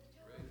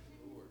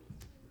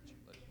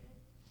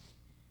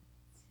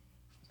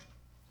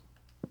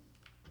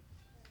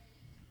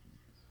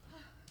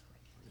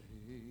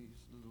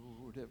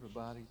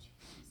everybody.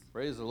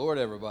 Praise the Lord,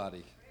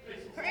 everybody.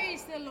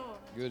 Praise the Lord.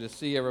 Good to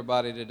see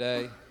everybody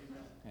today.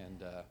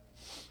 And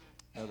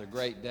another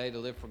great day to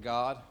live for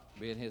God,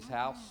 be in His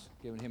house,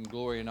 giving Him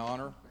glory and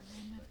honor.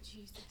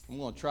 I'm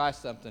going to try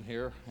something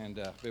here, and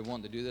I've been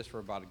wanting to do this for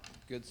about a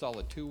good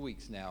solid 2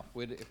 weeks now.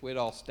 If we'd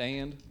all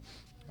stand.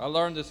 I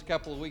learned this a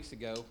couple of weeks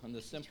ago in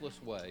the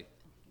simplest way.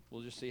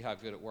 We'll just see how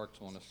good it works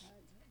on us.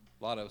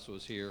 A lot of us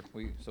was here,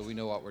 so we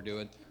know what we're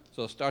doing.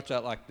 So it starts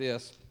out like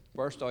this.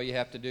 First, all you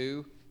have to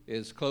do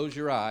is close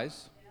your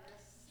eyes.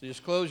 So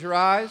just close your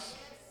eyes.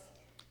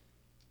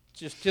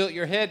 Just tilt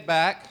your head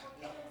back.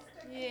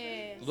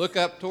 Yes. Look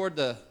up toward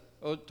the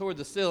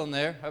ceiling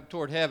there, up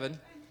toward heaven.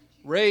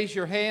 Raise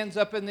your hands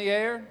up in the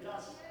air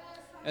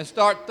and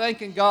start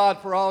thanking God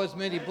for all His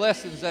many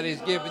blessings that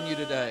He's given you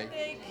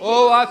today.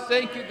 Oh, I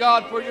thank you,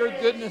 God, for your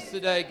goodness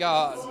today,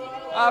 God.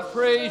 I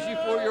praise you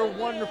for your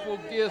wonderful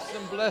gifts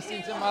and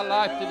blessings in my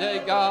life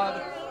today,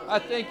 God. I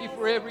thank you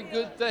for every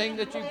good thing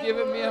that you've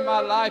given me in my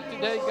life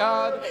today,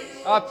 God.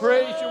 I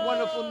praise your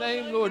wonderful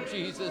name, Lord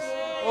Jesus.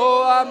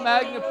 Oh, I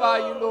magnify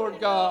you, Lord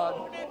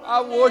God.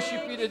 I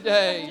worship you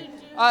today.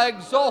 I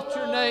exalt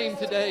your name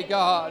today,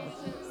 God.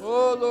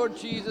 Oh, Lord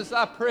Jesus,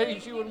 I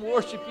praise you and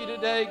worship you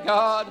today,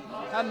 God.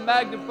 I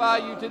magnify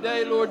you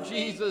today, Lord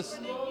Jesus.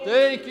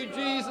 Thank you,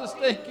 Jesus.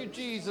 Thank you,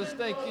 Jesus.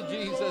 Thank you,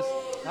 Jesus.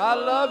 I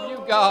love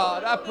you,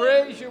 God. I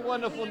praise your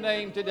wonderful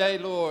name today,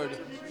 Lord.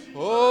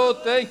 Oh,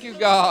 thank you,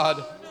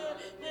 God.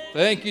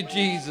 Thank you,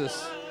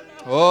 Jesus.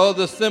 Oh,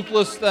 the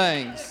simplest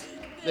things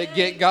that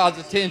get God's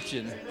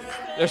attention.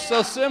 They're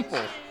so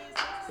simple.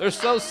 They're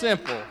so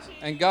simple.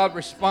 And God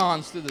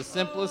responds to the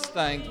simplest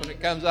things when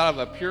it comes out of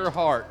a pure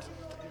heart.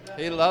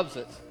 He loves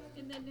it.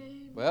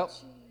 Well,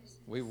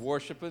 we're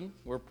worshiping,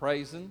 we're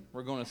praising,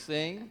 we're going to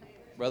sing.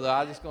 Brother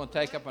Isaac's going to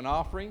take up an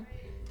offering.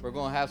 We're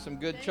going to have some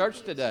good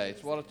church today.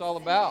 It's what it's all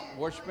about,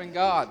 worshiping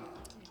God,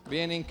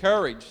 being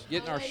encouraged,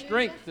 getting our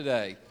strength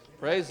today.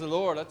 Praise the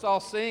Lord. Let's all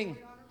sing.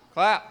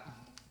 Clap.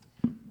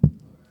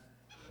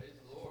 Praise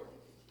the Lord.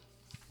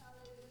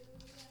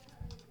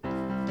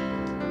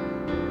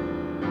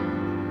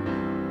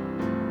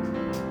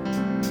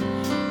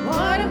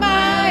 What a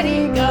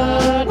mighty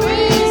God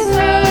we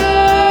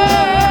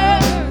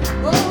serve.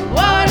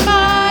 What a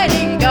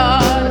mighty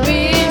God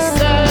we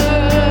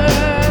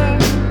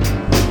serve.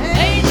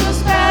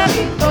 Angels bow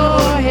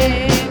before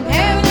Him,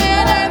 heaven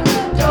and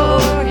earth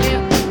adore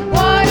Him.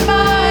 What a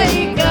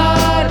mighty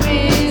God we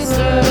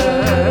serve.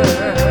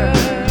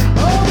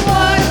 Oh,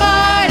 what a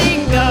mighty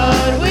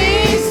God we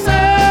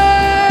serve.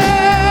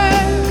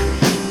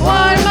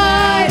 What a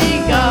mighty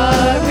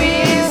God we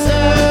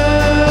serve.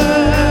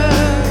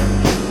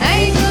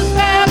 Angels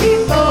bow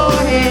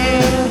before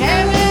Him,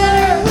 heaven and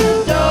earth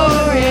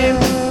adore Him.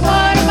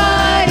 What a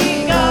mighty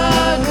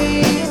God we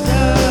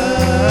serve.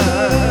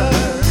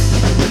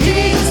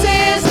 Jesus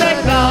is the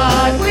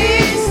God we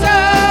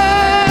serve.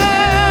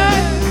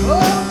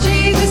 Oh,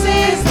 Jesus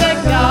is the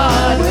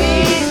God we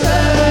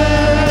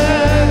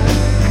serve.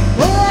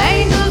 Oh,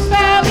 angels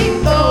bow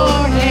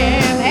before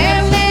Him,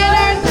 heaven and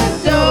earth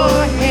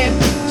adore Him.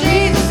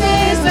 Jesus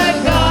is the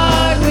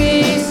God we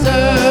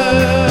serve.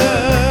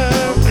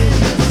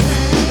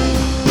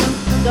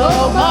 Go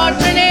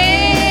marching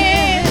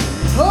in,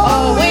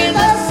 oh, when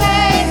the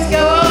saints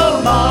go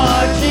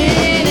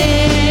marching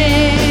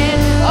in.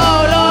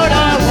 Oh, Lord, I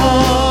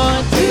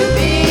want to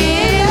be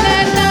in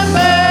that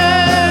number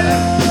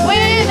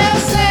when the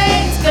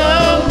saints go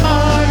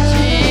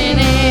marching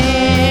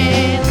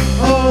in.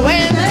 Oh,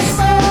 when they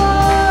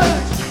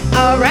march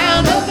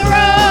around the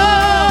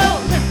throne,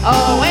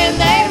 oh, when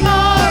they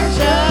march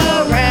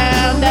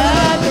around the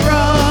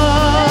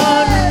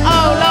throne.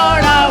 Oh,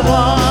 Lord, I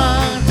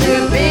want to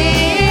be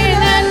in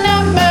that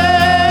number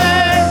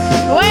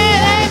when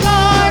they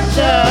march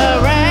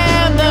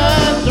around the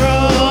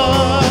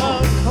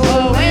throne.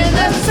 Oh, when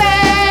the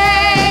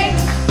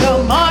saints go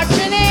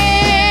marching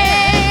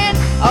in.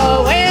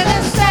 Oh, when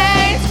the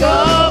saints go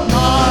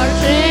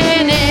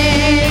marching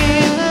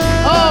in.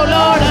 Oh,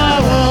 Lord, I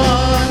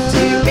want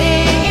to be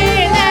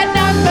in that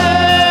number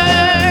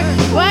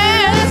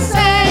when the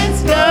saints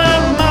go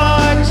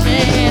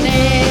marching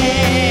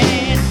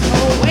in.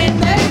 Oh, when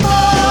they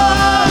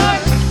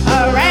march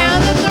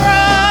around the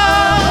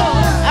throne.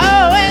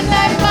 Oh, when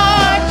they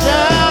march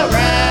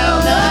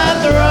around the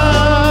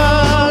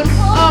throne.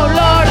 Oh,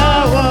 Lord, I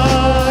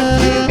want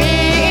to be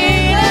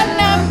in that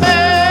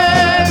number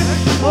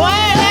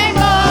when they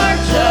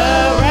march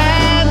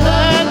around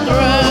the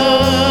throne.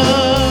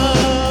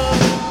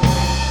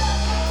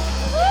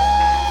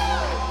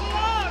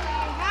 Glory,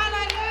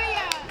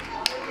 hallelujah.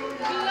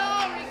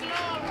 Glory,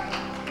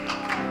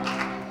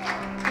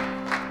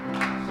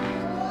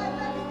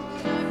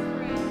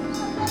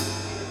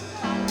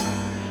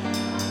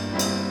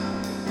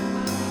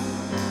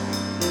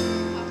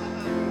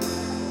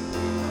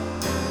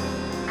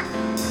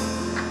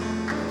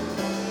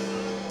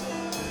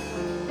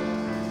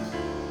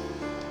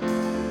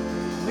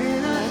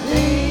 When I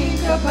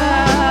think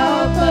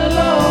about the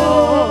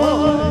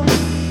Lord,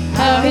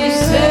 how He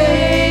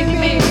saved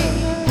me,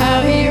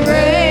 how He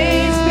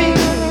raised me,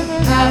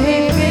 how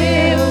He filled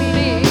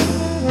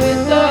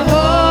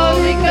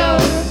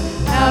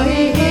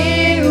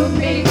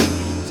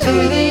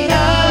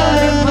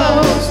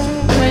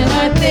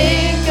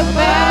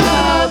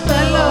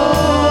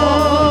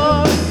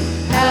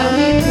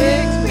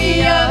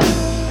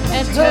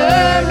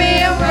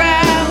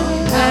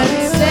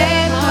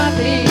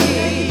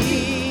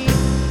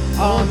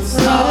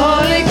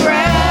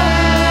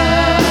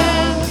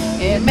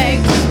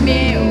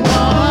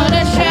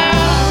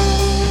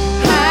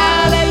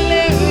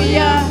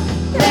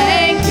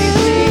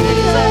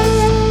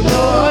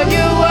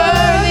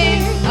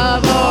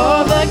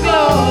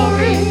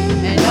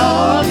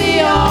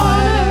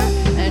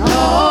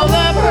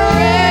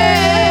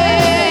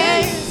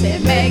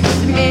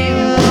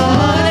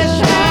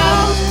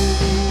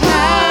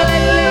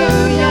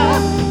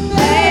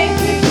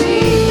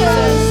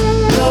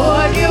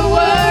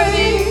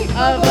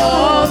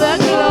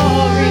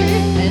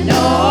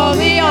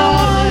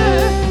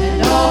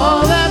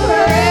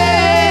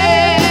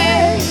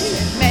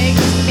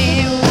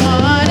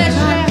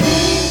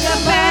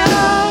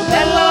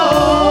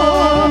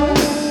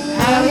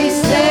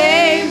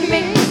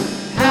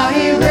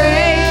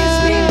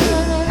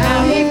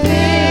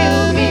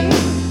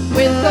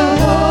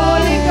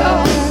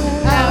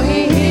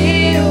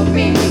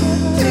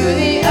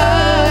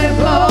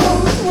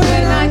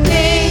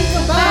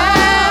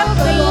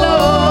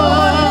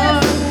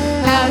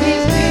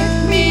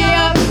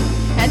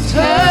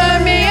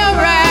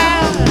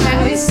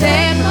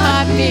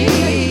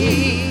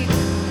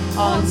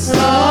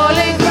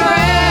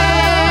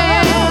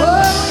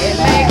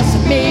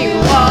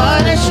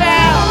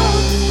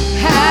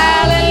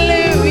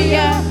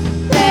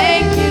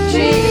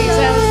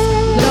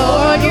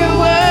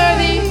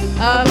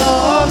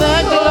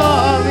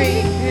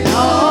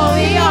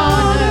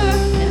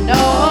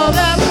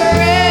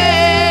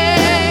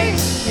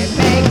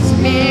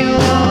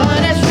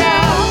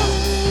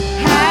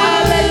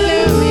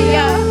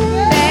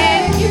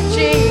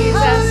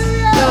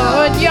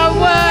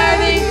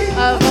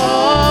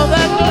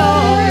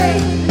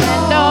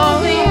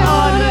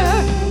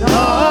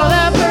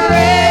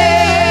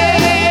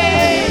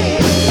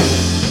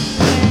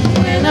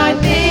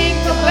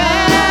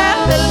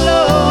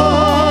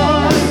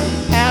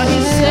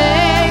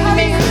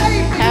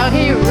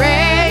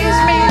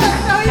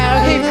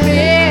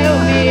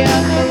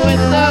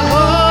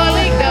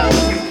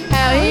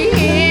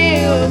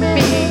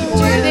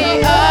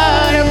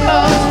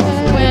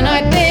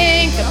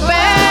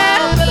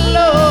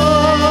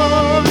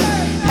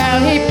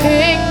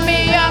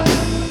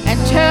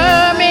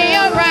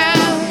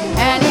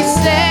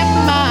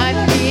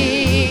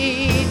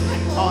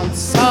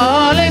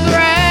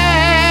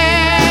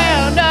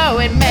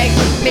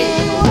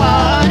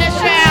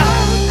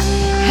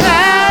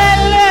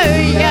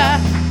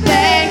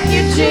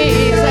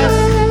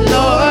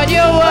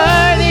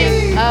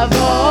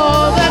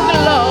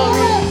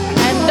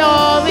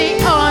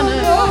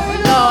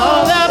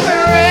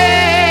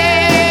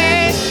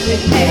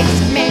makes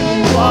me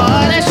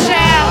wanna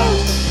shout.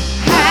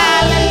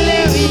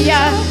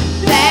 Hallelujah.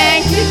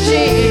 Thank you,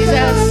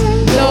 Jesus.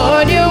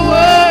 Lord, you're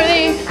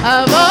worthy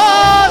of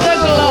all the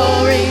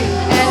glory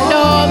and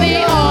all the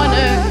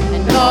honor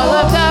and all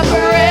of the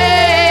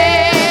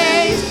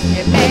praise.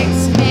 It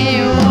makes me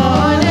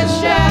wanna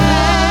shout.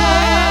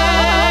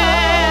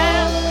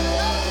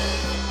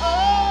 Oh,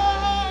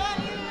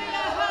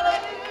 hallelujah,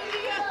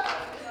 hallelujah,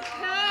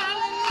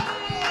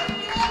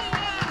 hallelujah,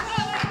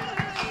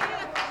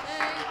 hallelujah.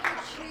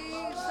 Thank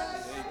you,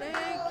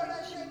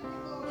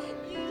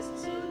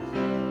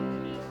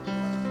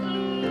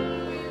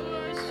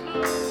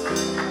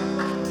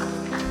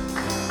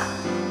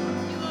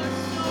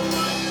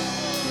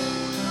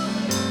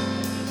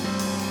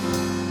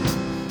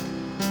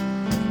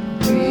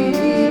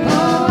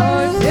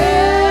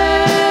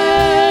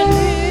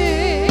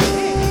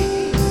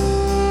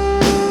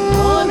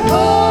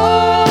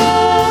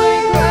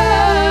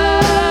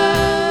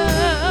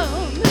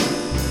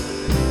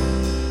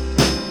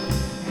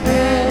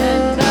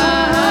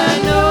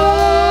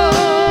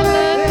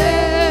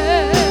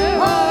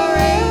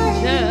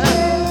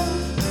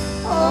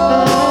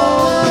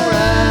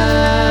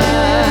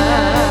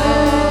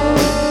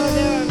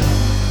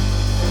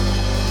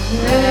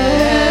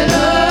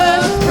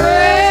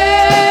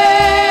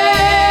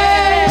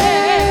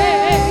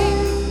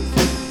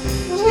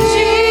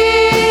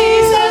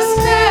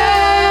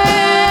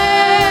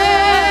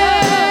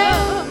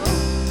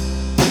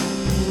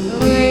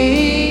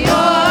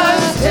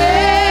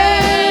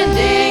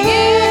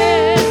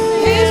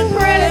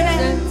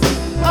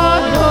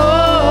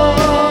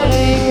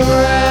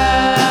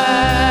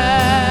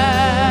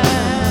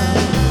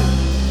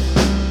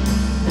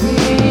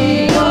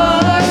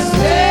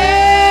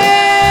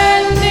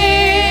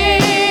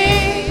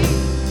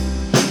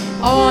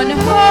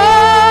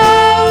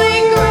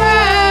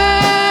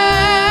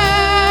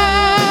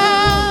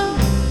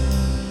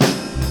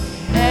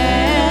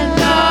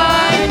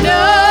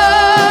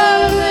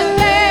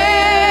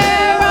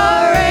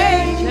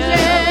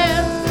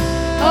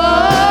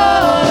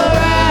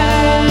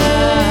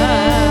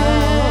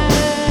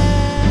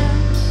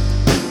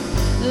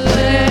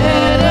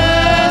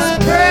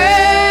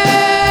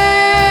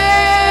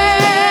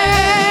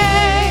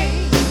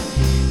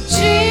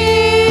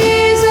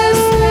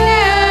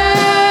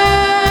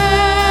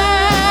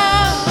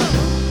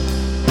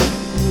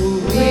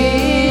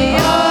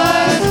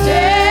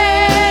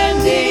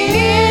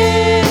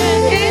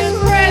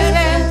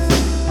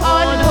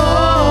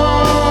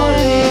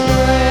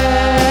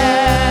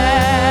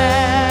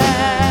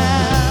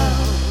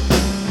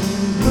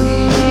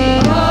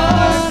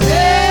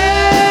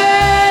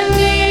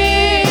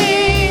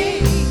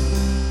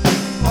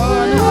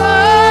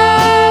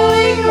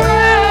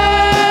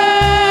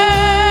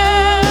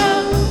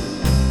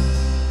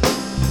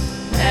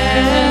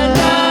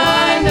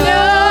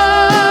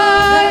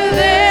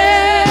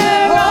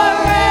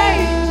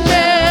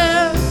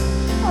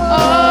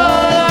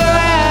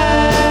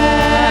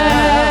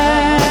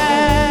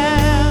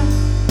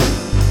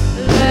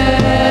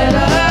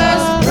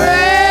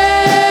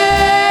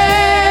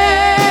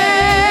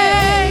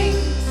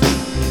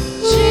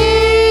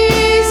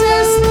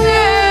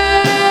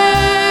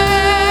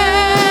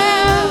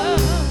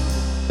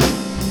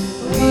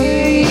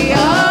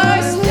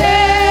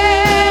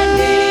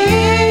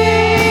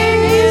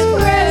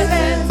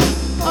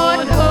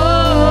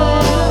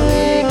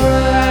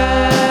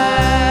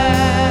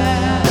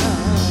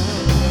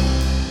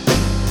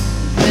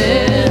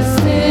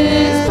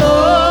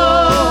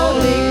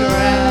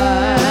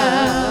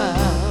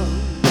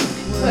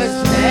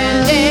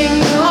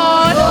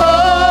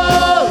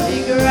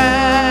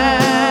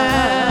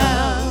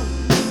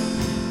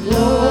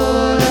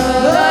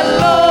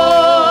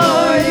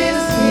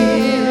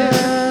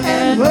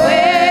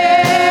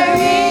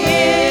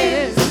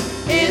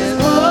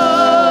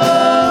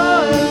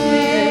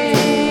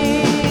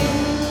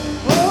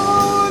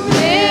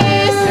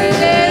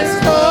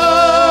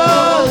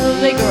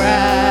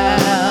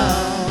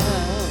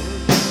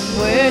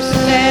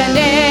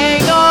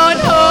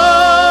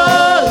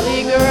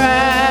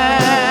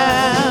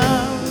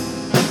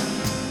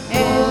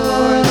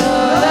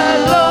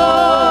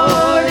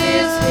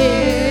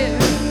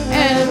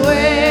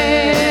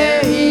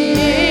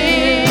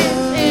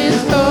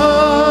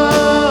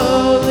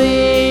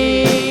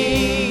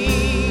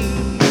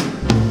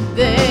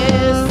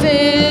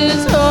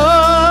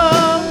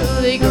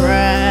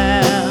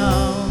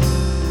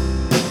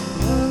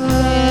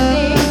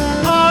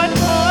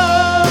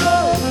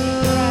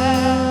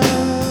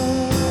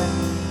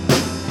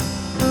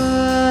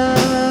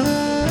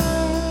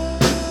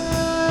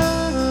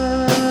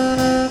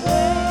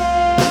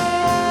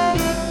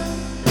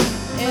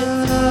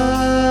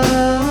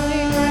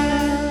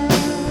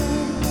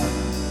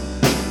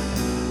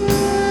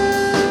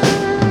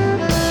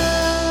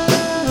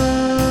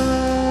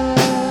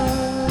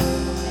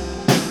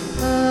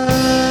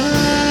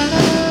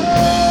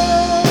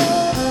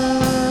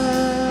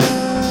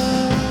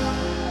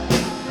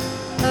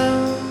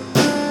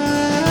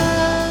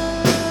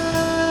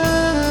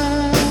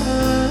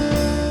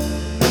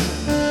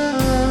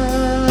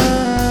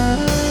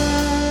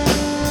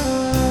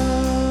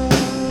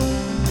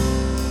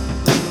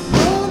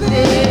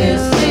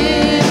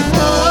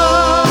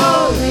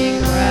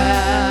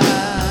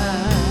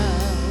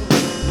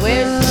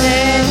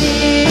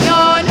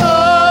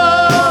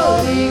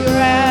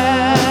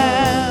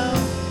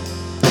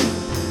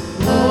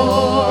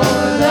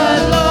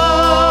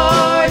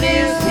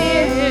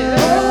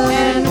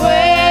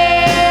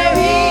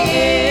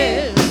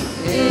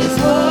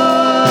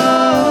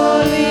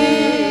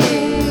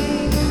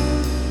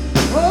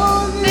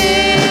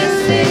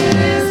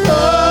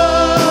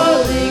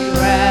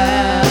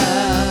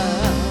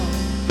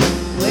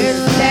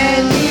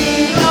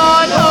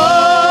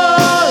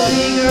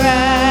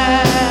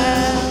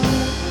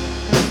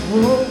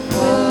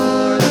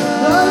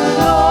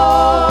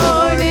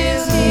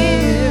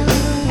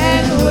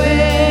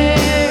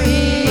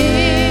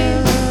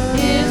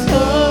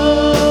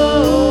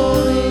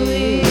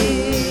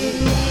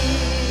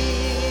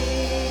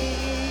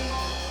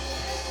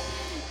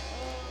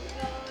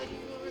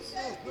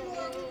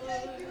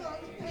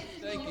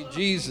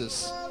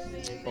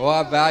 Oh,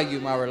 I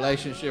value my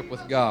relationship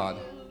with God.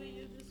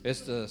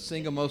 It's the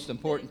single most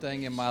important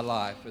thing in my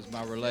life is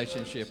my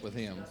relationship with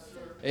Him.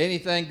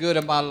 Anything good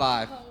in my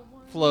life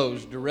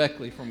flows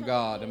directly from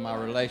God and my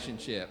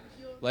relationship.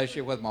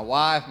 Relationship with my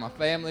wife, my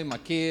family, my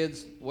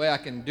kids, the way I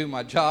can do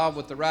my job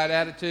with the right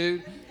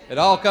attitude. It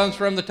all comes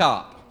from the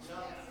top.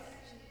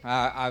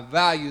 I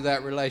value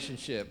that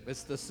relationship.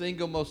 It's the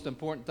single most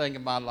important thing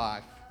in my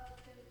life.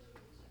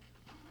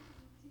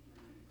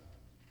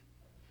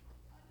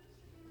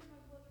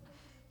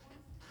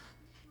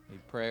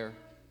 Need prayer?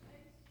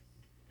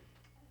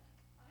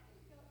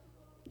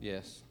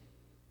 Yes.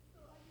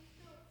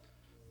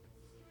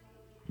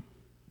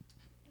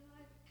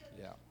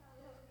 Yeah.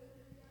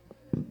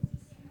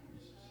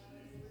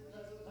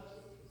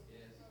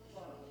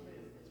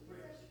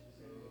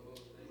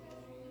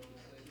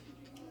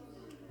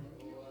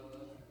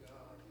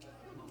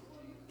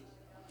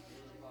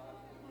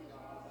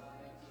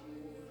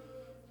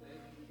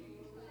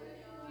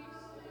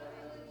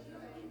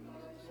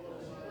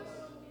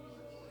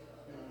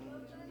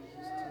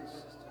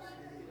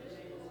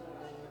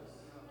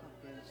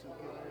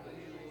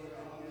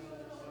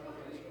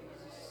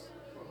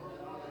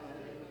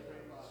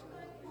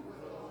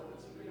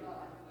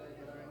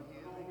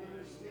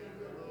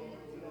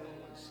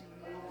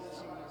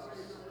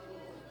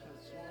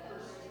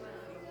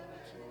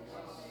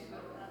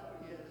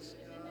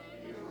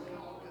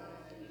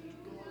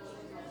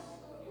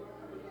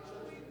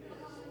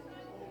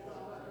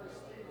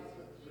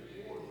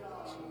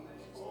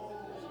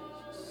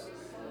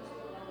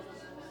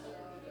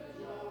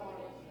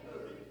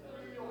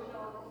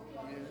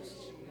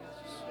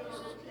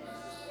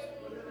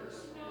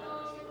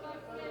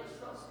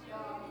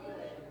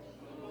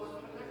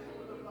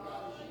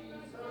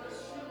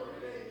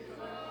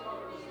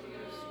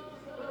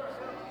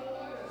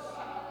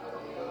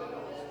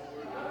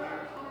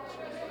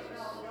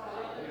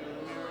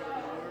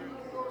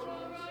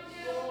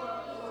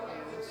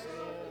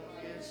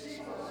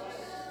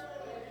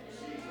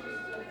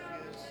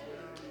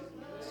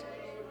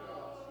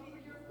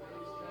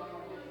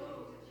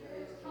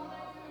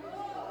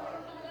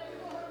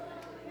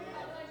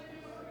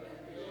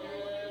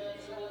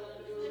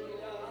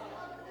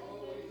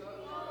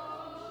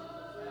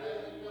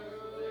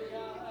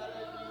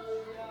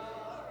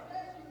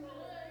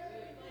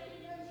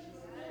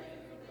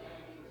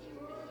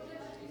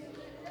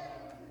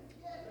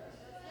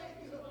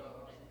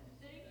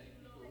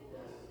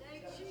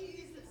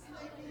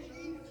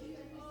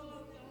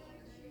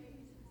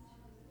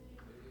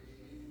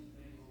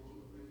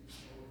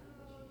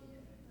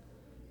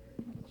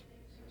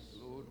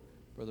 Lord,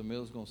 Brother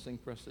Mills going to sing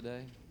for us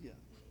today. Yeah.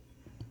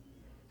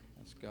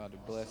 Ask God to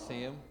bless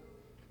him.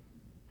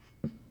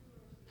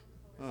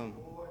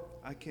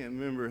 I can't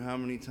remember how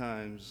many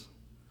times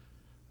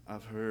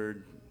I've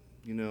heard,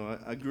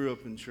 I grew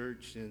up in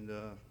church, and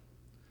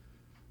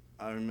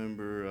I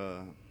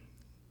remember,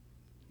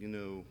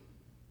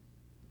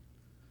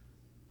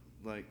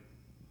 like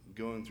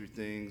going through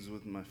things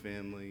with my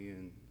family,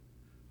 and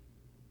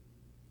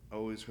I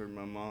always heard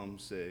my mom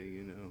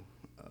say,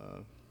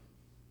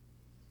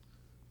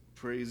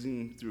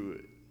 praising through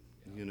it,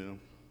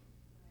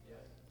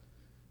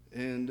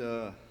 And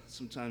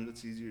sometimes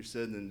it's easier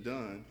said than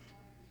done,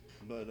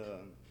 but,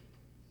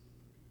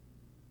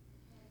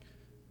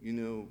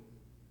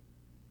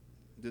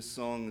 this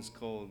song is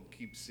called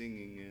Keep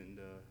Singing, and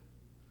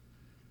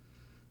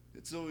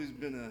it's always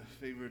been a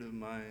favorite of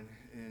mine,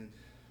 and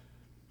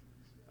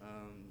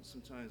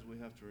sometimes we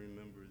have to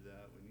remember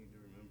that. We need to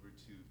remember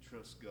to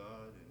trust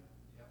God and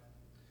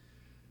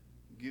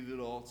give it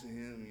all to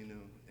Him,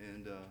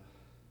 and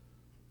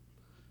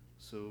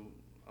so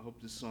I hope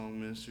this song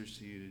ministers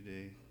to you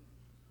today.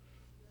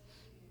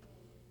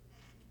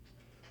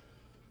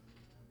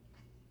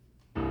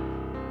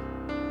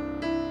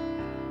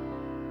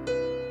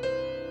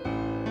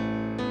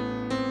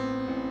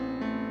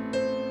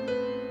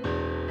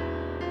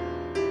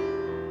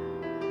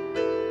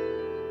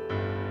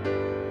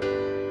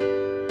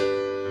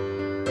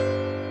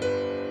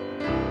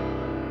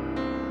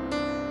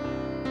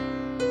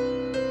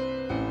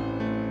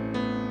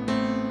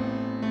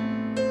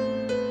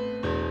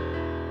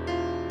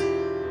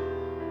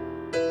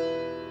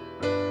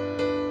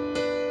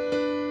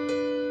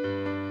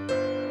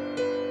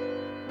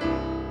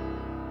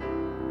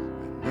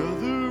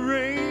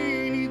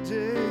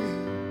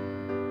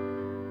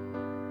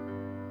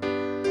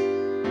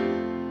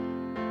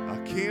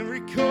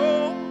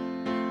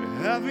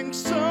 Having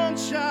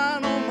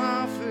sunshine on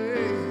my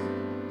face,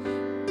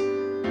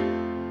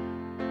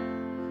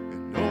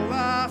 and all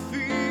I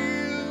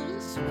feel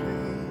is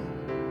pain.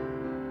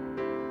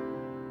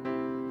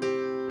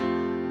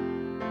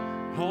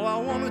 All I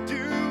want to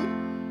do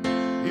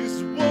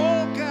is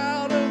walk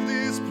out of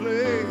this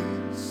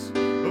place,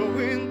 but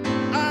when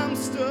I'm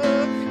stuck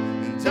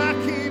and I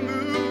can't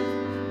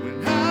move,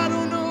 when I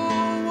don't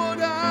know what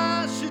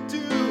I should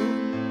do,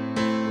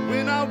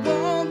 when I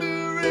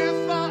wonder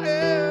if I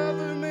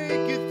ever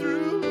make it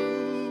through,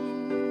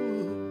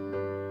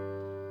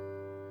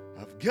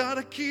 I've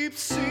gotta keep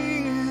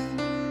singing,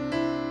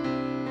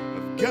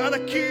 Gotta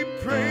keep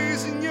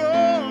praising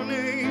your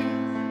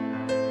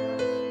name.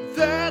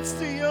 That's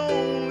the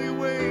only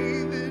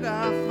way that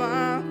I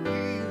find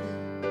healing.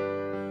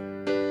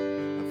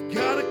 I've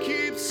gotta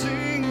keep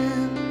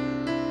singing.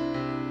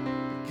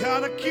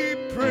 Gotta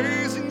keep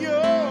praising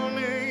your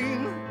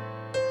name.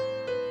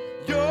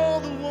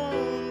 You're the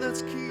one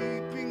that's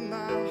keeping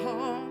my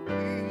heart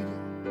beating.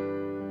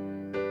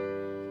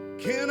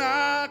 Can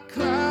I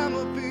climb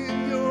up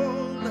in your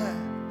lap?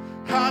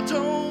 I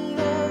don't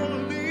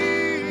wanna leave.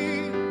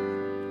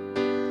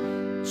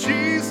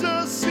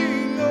 Jesus,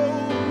 sing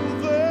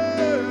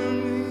over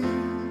me.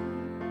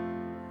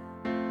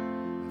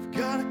 I've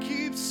gotta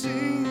keep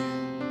singing.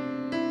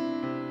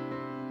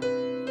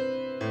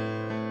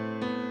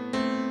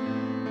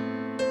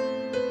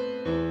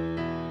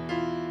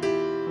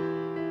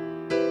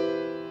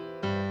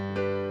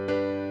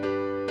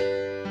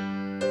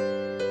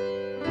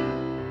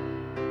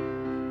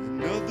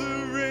 Another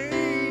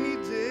rainy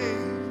day.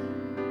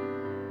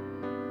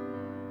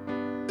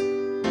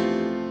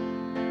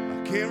 I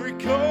can't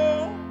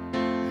recall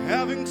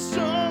having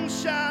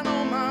sunshine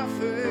on my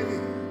face,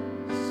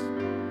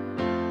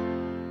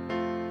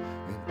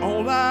 and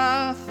all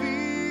I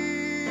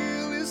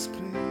feel is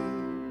pain.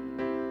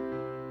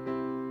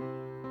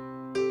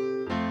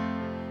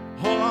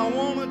 All I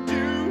wanna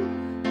do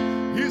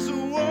is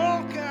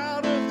walk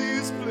out of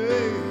this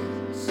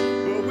place,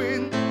 but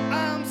when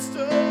I'm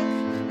stuck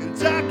and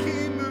I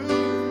can't move,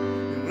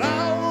 and I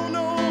don't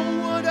know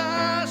what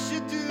I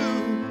should do,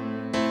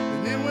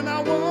 and then when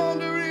I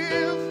wonder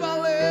if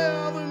I'll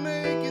ever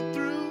make it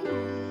through,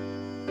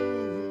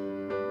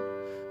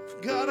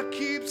 I've gotta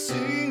keep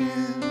singing,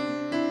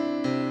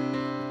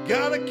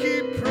 gotta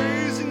keep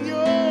praising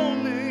your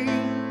name.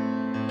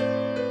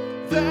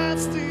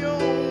 That's the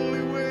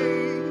only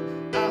way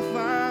I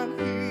find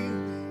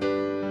healing.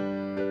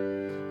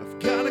 I've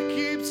gotta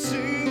keep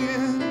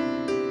singing,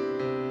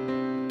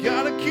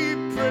 gotta keep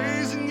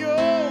praising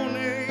your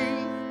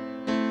name.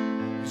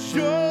 'Cause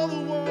you're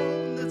the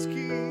one that's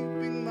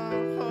keeping my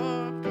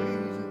heart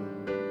beating.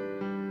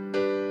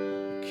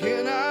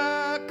 Can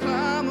I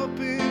climb up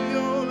in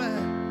your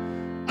lap?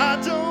 I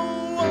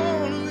don't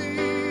wanna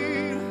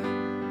leave.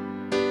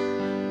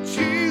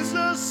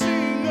 Jesus,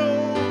 sing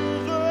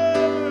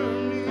over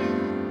me.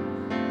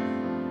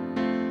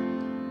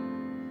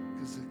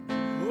 'Cause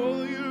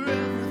oh, you're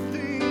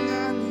everything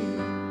I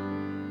need.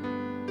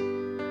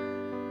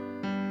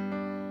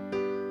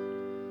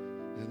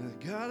 And I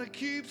gotta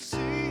keep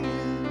singing.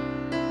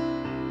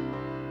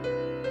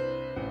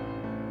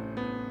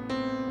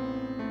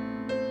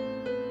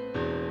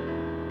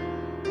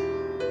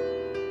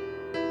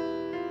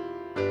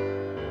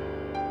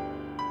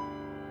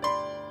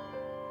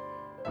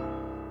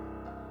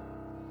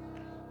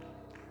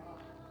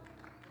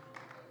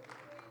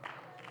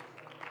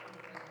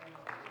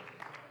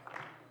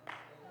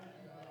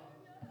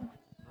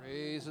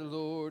 Praise the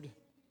Lord.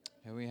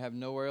 And we have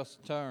nowhere else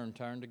to turn.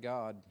 Turn to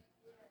God.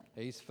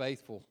 He's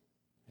faithful.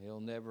 He'll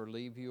never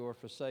leave you or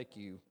forsake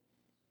you.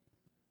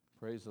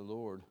 Praise the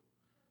Lord.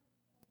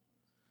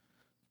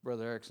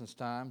 Brother Erickson's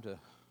time to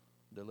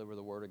deliver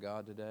the Word of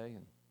God today.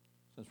 And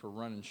since we're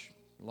running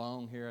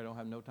long here, I don't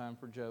have no time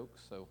for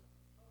jokes. So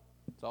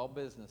it's all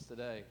business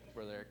today,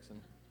 Brother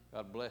Erickson.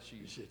 God bless you.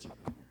 Appreciate you.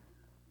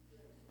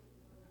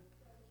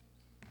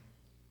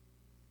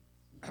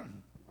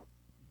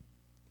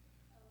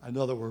 I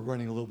know that we're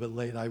running a little bit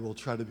late. I will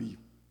try to be.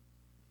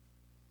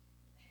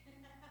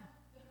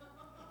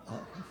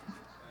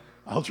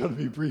 I'll try to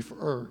be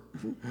briefer.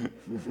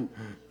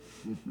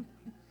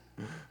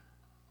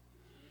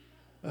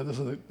 That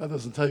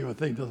doesn't tell you a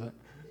thing, does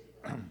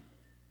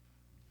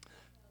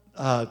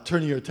it?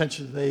 Turning your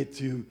attention today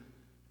to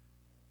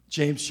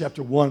James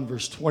chapter 1,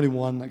 verse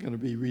 21. I'm going to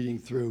be reading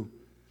through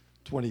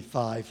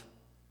 25,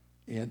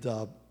 and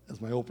as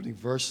my opening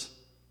verse.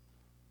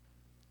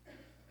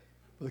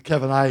 Brother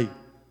Kevin, I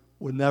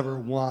would never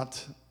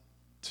want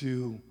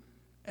to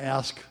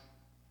ask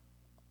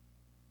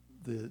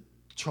the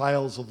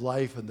trials of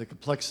life and the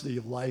complexity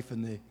of life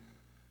and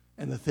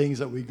the things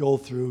that we go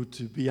through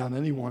to be on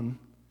anyone.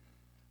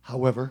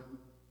 However,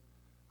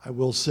 I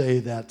will say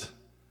that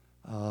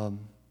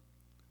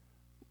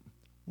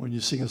when you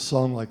sing a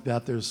song like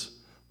that, there's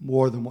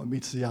more than what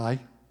meets the eye,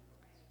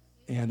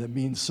 and it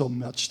means so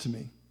much to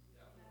me.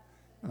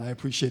 And I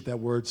appreciate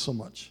that word so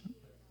much.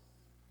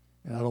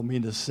 And I don't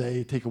mean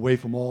to take away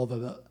from all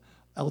that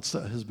else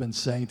that has been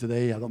saying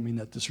today. I don't mean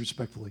that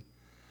disrespectfully.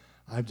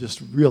 I've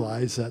just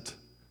realized that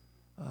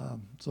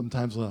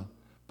sometimes a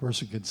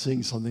person can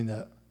sing something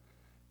that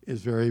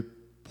is very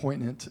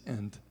poignant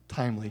and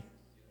timely.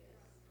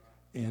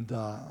 And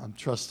I'm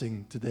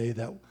trusting today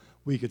that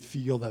we could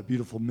feel that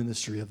beautiful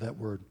ministry of that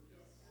word.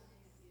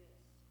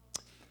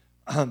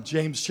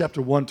 James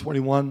chapter 1,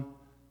 21.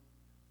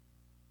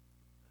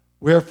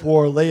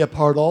 Wherefore lay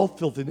apart all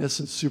filthiness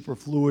and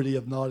superfluity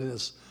of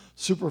naughtiness.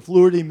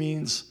 Superfluity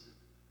means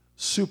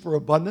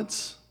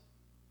superabundance.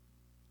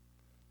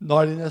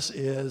 Naughtiness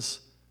is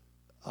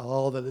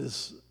all that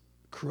is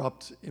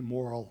corrupt,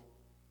 immoral.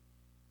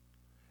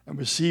 and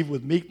receive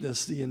with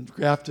meekness the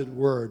engrafted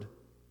word,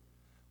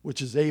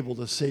 which is able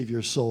to save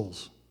your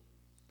souls.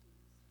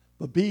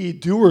 But be ye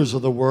doers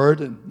of the word,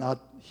 and not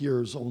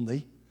hearers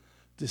only,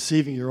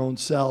 deceiving your own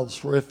selves.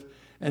 For if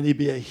any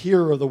be a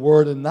hearer of the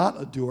word and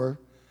not a doer,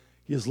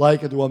 he is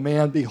like unto a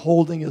man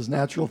beholding his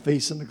natural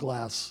face in the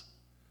glass.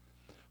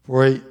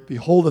 For he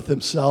beholdeth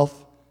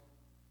himself,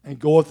 and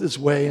goeth his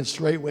way, and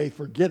straightway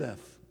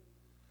forgetteth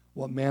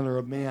what manner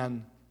of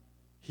man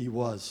he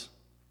was.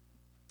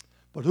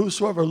 But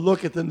whosoever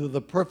looketh into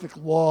the perfect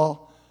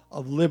law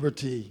of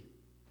liberty,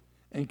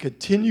 and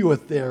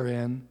continueth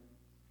therein,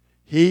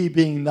 he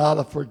being not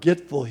a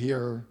forgetful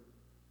hearer,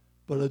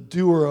 but a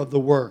doer of the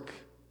work,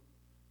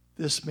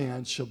 this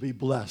man shall be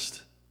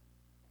blessed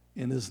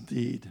in his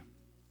deed.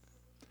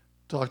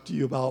 Talk to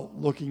you about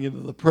looking into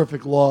the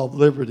perfect law of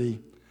liberty.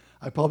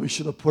 I probably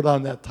should have put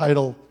on that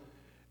title,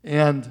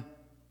 and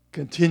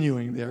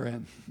continuing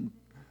therein.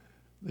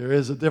 There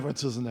is a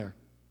difference, isn't there?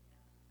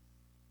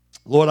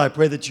 Lord, I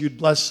pray that you'd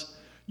bless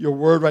your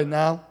word right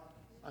now.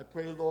 I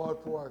pray, Lord,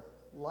 for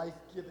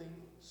life-giving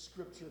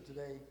scripture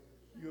today.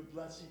 You would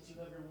bless each and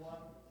every one.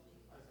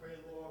 I pray,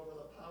 Lord, for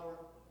the power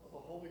of the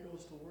Holy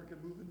Ghost to work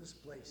and move in this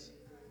place.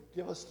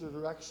 Give us the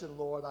direction,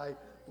 Lord. I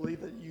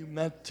believe that you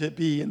meant to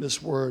be in this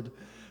word.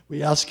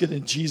 We ask it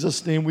in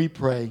Jesus' name we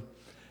pray.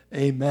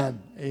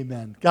 Amen.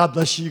 Amen. God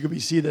bless you. You can be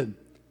seated.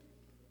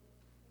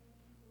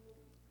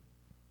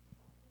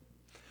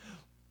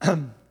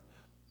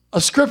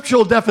 A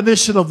scriptural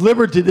definition of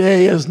liberty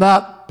today is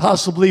not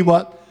possibly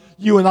what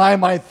you and I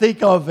might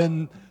think of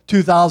in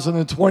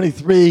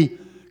 2023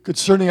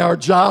 concerning our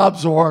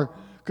jobs or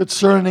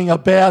concerning a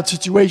bad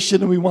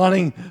situation and we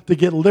wanting to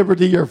get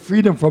liberty or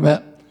freedom from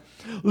it.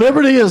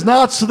 Liberty is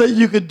not so that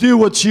you could do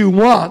what you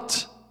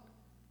want,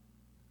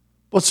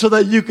 but so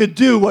that you could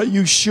do what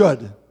you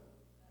should.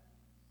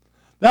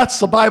 That's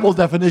the Bible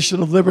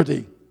definition of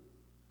liberty.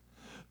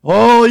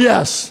 Oh,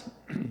 yes.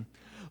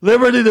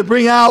 Liberty to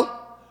bring out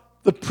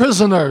the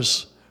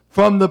prisoners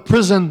from the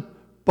prison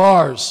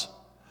bars.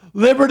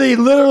 Liberty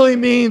literally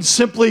means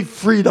simply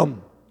freedom.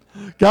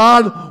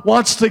 God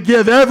wants to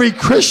give every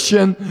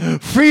Christian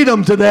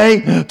freedom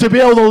today to be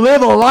able to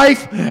live a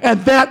life and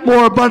that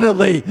more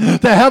abundantly.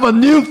 To have a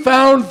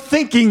newfound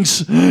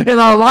thinkings in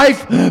our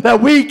life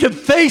that we can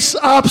face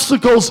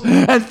obstacles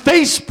and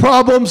face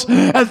problems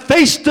and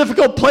face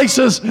difficult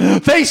places,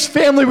 face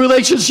family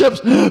relationships,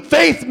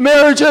 face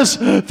marriages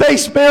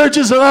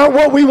that aren't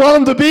what we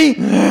want them to be,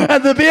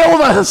 and to be able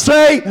to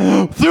say,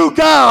 through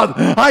God,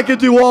 I can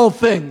do all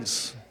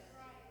things.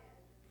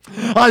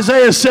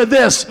 Isaiah said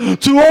this,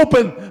 to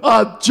open,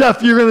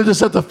 Jeff, you're going to just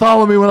have to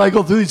follow me when I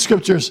go through these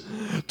scriptures.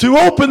 To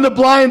open the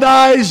blind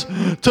eyes,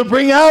 to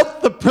bring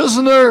out the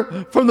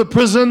prisoner from the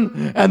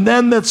prison, and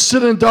them that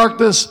sit in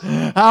darkness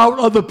out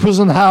of the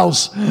prison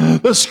house.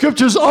 The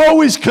scriptures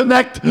always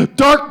connect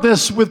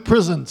darkness with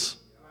prisons.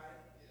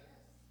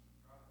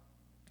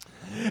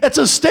 It's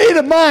a state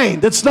of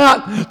mind. It's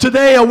not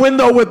today a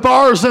window with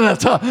bars in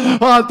it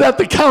at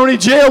the county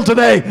jail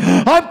today.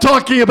 I'm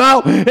talking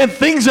about in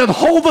things that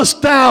hold us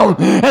down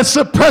and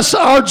suppress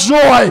our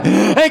joy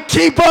and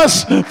keep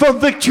us from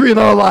victory in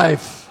our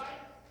life.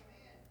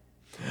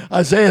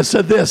 Isaiah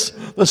said this,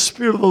 the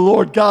Spirit of the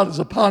Lord God is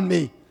upon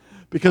me,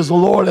 because the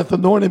Lord hath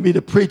anointed me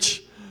to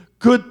preach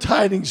good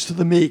tidings to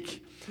the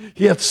meek.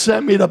 He hath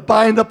sent me to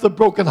bind up the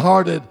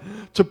brokenhearted,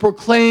 to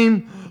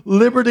proclaim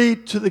liberty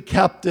to the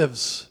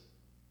captives,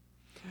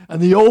 and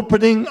the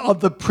opening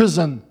of the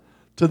prison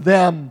to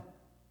them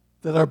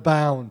that are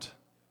bound.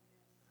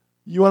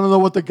 You want to know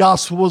what the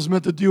gospel was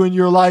meant to do in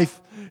your life?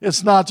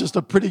 It's not just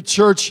a pretty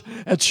church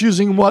and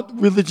choosing what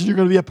religion you're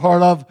going to be a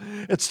part of.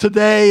 It's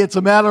today. It's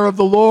a matter of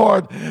the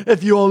Lord.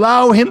 If you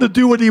allow him to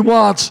do what he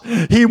wants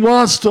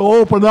to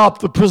open up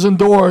the prison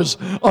doors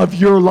of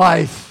your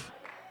life.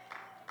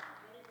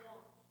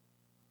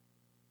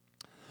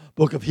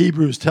 Book of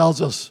Hebrews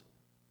tells us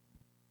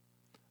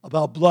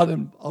about blood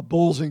and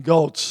bulls and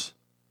goats.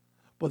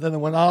 But then it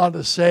went on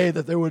to say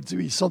that there would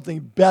be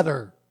something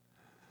better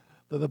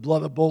than the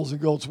blood of bulls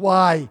and goats.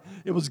 Why?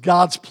 It was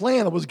God's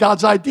plan. It was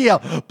God's idea.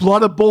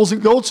 Blood of bulls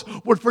and goats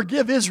would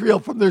forgive Israel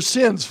from their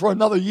sins for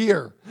another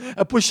year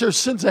and push their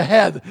sins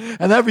ahead.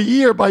 And every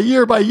year, by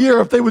year by year,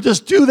 if they would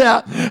just do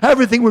that,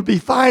 everything would be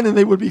fine and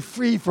they would be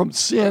free from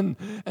sin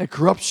and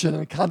corruption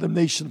and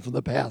condemnation from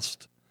the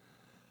past.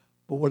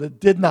 But what it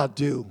did not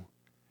do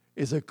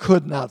is it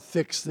could not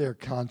fix their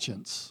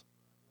conscience.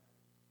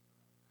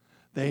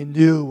 They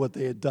knew what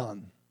they had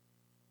done.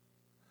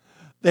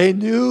 They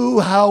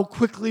knew how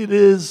quickly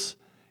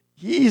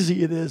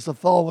easy it is to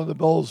fall into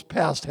those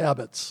past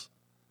habits.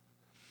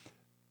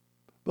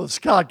 But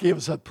Scott gave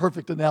us that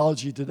perfect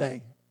analogy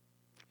today.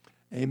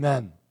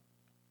 Amen.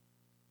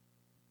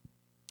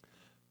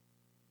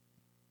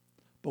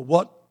 But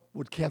what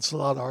would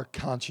cancel out our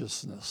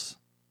consciousness?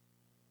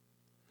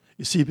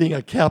 You see, being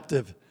a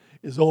captive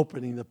is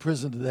opening the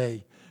prison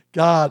today.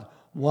 God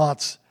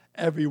wants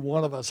every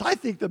one of us. I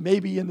think that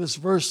maybe in this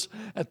verse,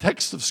 a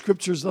text of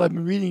scriptures that I've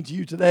been reading to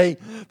you today,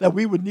 that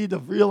we would need to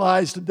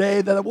realize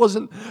today that it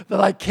wasn't that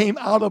I came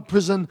out of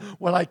prison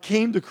when I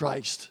came to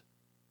Christ,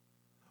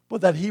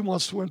 but that he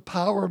wants to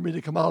empower me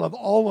to come out of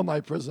all of my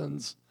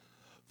prisons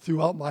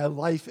throughout my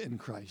life in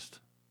Christ.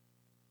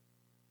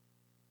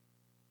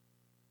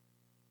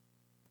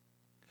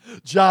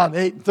 John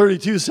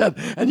 8:32 said,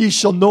 "And ye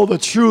shall know the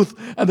truth,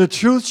 and the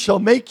truth shall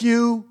make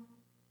you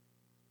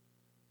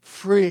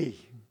free."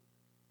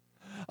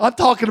 I'm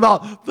talking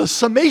about the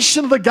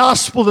summation of the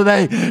gospel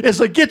today is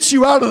to get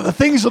you out of the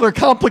things that are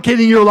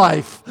complicating your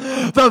life.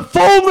 The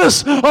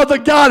fullness of the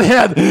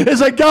Godhead is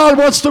that God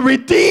wants to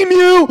redeem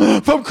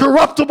you from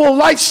corruptible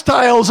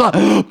lifestyles,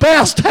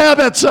 past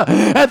habits,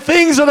 and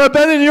things that have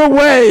been in your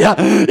way.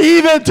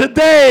 Even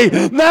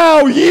today,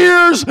 now,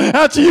 years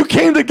after you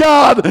came to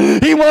God,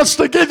 he wants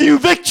to give you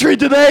victory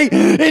today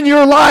in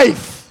your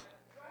life.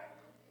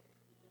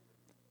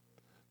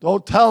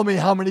 Don't tell me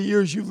how many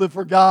years you've lived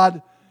for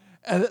God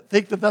and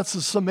think that that's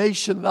the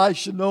summation that I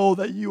should know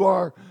that you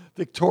are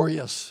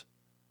victorious.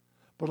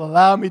 But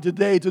allow me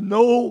today to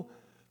know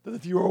that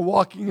if you are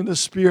walking in the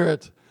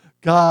Spirit,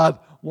 God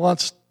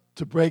wants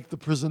to break the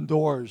prison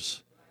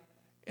doors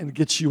and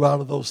get you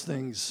out of those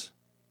things.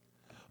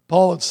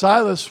 Paul and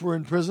Silas were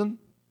in prison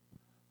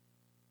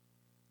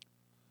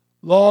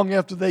long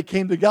after they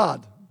came to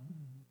God.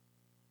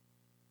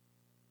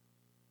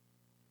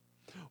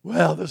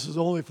 Well, this is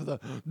only for the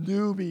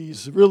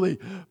newbies. Really,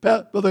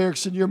 Brother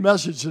Erickson, your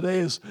message today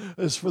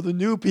is for the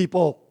new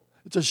people.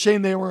 It's a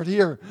shame they weren't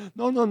here.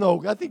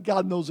 No. I think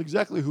God knows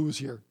exactly who's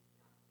here.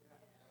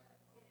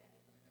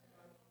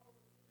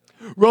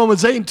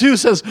 Romans 8:2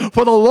 says,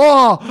 "For the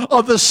law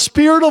of the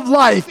Spirit of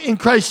life in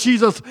Christ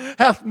Jesus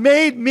hath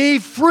made me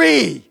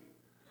free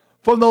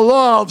from the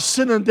law of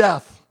sin and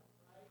death."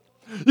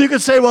 You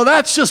could say, well,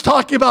 that's just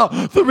talking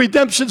about the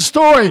redemption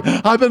story.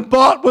 I've been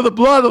bought with the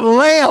blood of the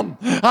Lamb.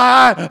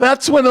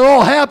 That's when it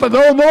all happened.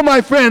 Oh, no,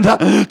 my friend.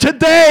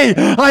 Today,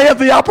 I have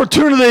the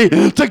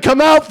opportunity to come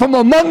out from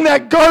among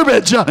that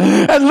garbage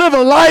and live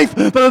a life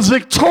that is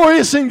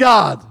victorious in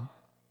God.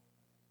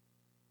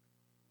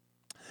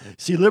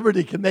 See,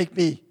 liberty can make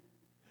me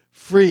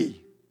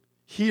free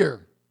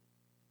here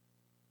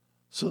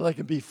so that I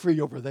can be free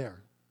over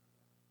there.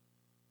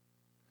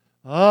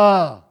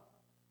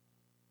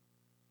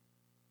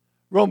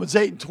 Romans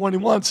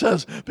 8:21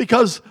 says,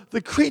 "Because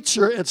the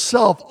creature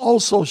itself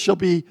also shall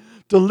be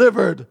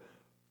delivered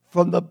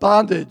from the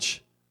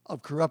bondage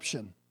of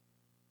corruption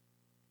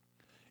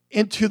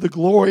into the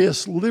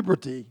glorious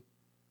liberty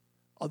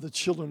of the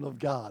children of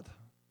God."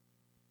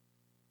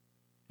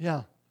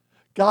 Yeah.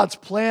 God's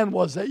plan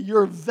was that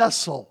your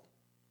vessel,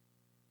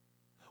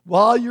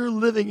 while you're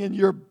living in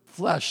your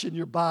flesh, in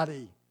your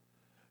body,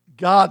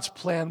 God's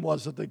plan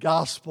was that the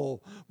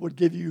gospel would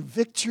give you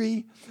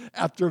victory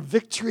after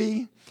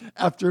victory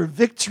after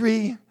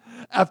victory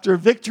after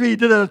victory. He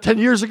did it 10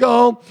 years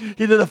ago.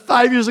 He did it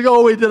 5 years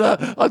ago. He did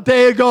it a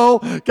day ago.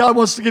 God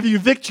wants to give you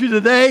victory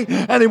today,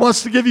 and he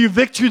wants to give you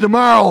victory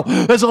tomorrow.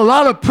 There's a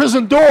lot of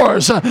prison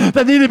doors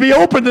that need to be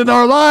opened in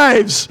our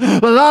lives. A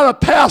lot of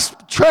past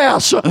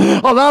trash, a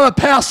lot of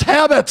past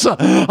habits, a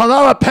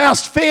lot of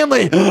past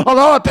family, a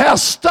lot of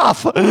past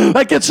stuff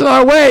that gets in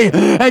our way.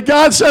 And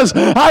God says,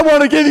 I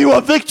want to give you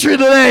a victory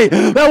today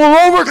that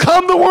will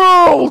overcome the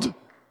world.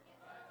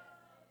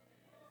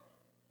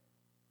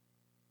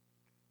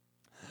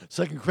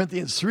 2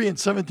 Corinthians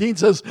 3:17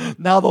 says,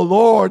 "Now the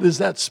Lord is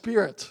that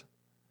Spirit.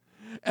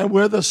 And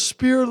where the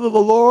Spirit of the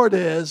Lord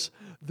is,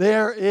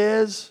 there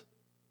is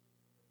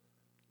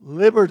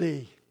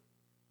liberty."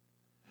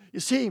 You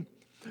see,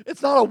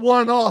 it's not a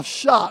one-off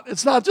shot.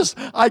 It's not just,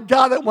 I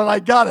got it when I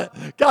got it.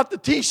 Got the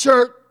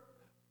t-shirt,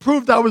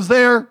 proved I was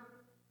there.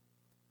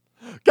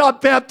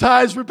 Got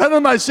baptized, repented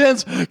of my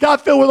sins,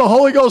 got filled with the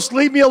Holy Ghost,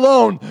 leave me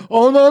alone.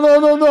 Oh,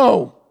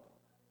 no.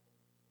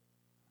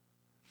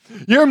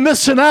 You're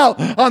missing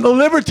out on the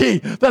liberty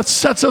that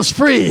sets us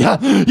free.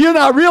 You're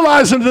not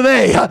realizing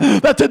today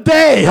that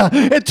today,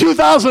 in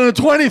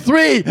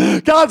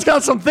 2023, God's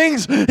got some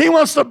things he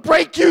wants to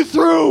break you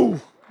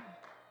through.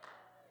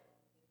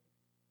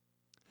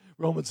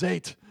 Romans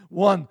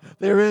 8:1,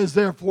 "There is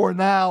therefore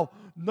now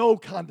no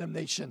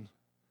condemnation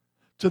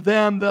to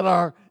them that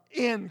are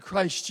in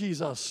Christ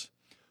Jesus,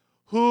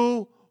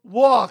 who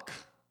walk,"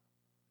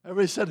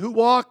 everybody said, who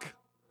walk?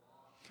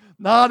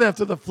 "Not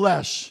after the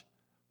flesh,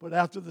 but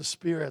after the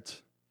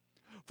Spirit.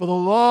 For the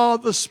law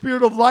of the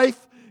Spirit of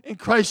life in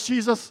Christ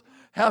Jesus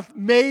hath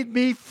made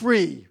me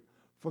free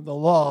from the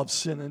law of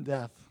sin and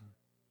death."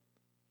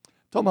 I'm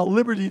talking about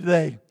liberty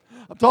today.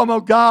 I'm talking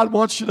about God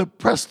wants you to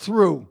press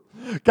through.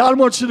 God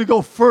wants you to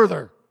go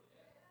further.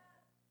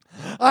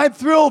 I'm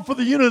thrilled for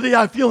the unity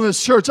I feel in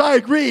this church. I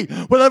agree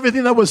with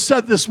everything that was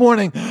said this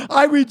morning.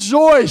 I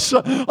rejoice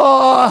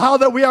how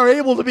that we are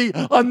able to be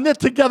a knit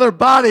together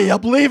body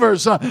of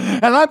believers.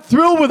 And I'm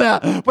thrilled with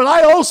that. But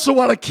I also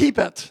want to keep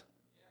it.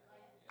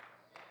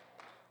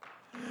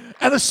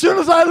 And as soon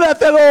as I let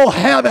that old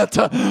habit,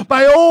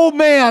 my old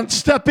man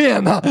step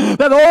in,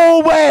 that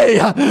old way,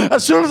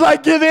 as soon as I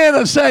give in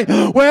and say,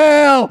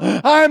 well,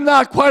 I'm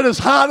not quite as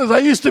hot as I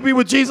used to be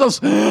with Jesus.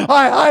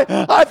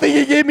 I think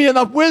he gave me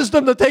enough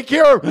wisdom to take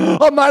care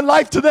of my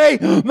life today.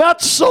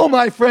 Not so,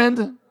 my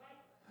friend.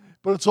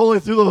 But it's only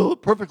through the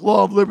perfect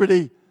law of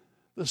liberty,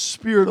 the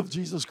Spirit of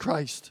Jesus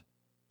Christ.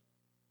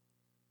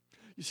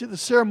 You see, the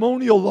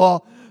ceremonial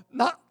law,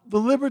 the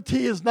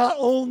liberty is not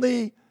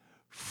only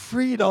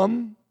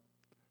freedom,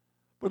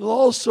 but it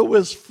also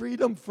is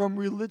freedom from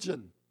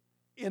religion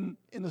in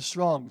the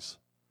Strongs.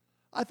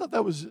 I thought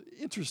that was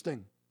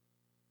interesting.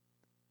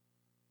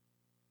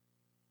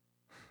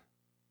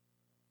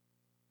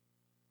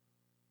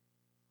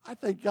 I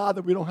thank God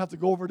that we don't have to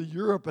go over to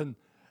Europe and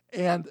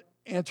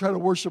try to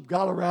worship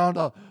God around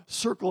a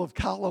circle of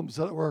columns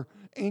that were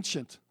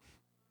ancient.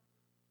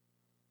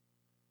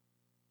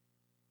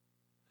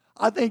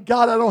 I thank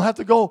God I don't have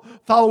to go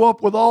follow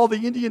up with all the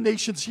Indian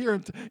nations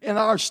here in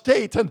our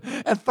state and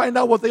find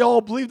out what they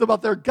all believed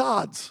about their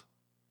gods.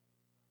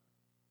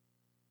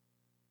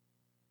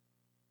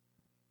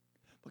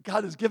 But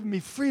God has given me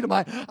freedom.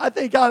 I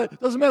thank God it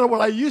doesn't matter what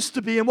I used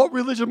to be and what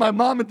religion my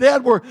mom and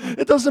dad were.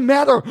 It doesn't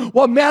matter.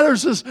 What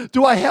matters is,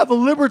 do I have the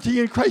liberty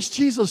in Christ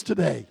Jesus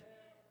today?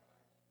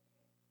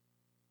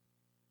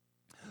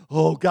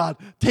 Oh, God,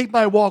 take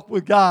my walk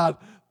with God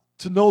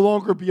to no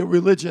longer be a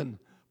religion,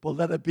 but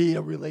let it be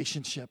a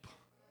relationship.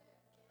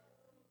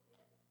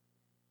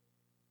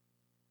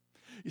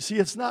 You see,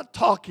 it's not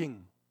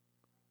talking,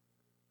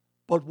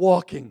 but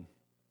walking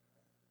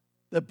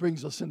that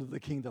brings us into the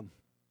kingdom.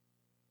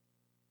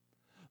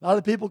 A lot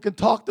of people can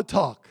talk the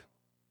talk.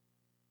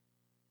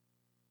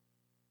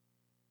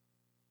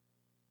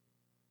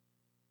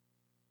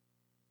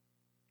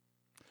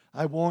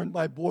 I warned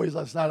my boys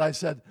last night. I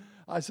said,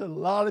 a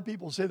lot of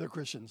people say they're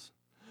Christians.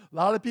 A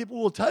lot of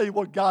people will tell you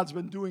what God's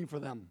been doing for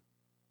them.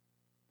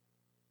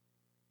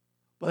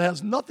 But it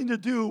has nothing to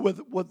do with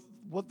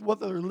what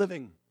they're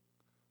living,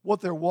 what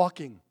they're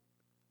walking.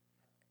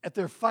 If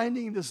they're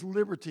finding this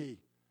liberty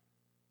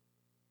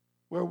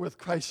wherewith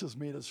Christ has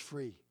made us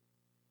free.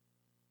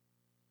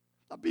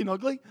 Not being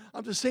ugly,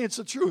 I'm just saying it's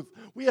the truth.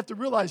 We have to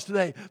realize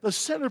today the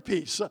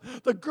centerpiece,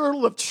 the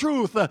girdle of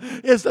truth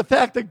is the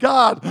fact that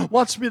God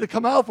wants me to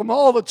come out from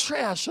all the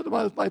trash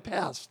of my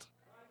past.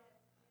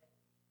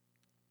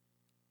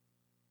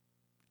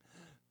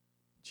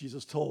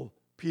 Jesus told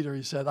Peter,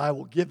 he said, I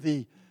will give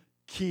thee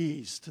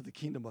keys to the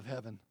kingdom of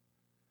heaven.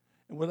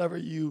 And whatever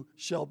you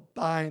shall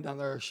bind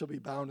on earth shall be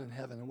bound in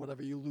heaven. And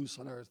whatever you loose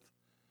on earth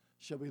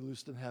shall be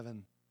loosed in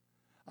heaven.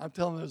 I'm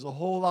telling you, there's a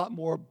whole lot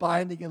more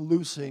binding and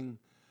loosing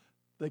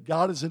that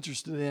God is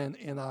interested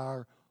in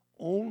our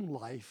own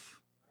life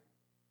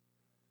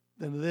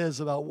than it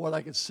is about what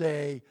I could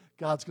say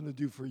God's going to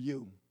do for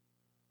you.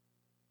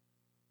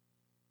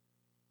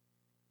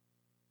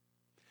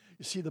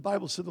 You see, the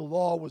Bible said the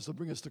law was to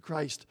bring us to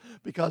Christ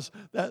because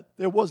that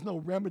there was no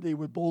remedy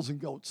with bulls and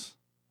goats.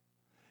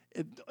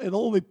 It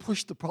only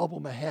pushed the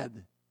problem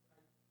ahead.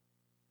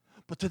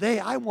 But today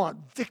I want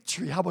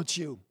victory. How about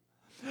you?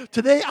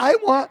 Today I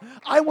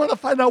want to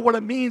find out what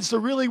it means to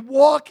really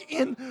walk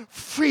in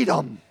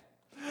freedom.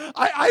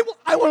 I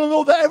want to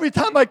know that every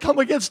time I come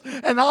against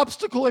an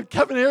obstacle like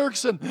Kevin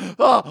Erickson,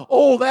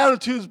 old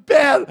attitudes,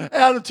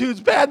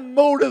 bad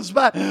motives,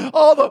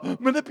 all the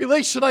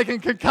manipulation I can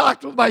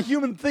concoct with my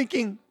human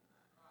thinking.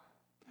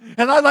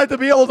 And I'd like to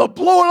be able to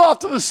blow it off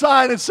to the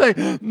side and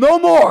say, no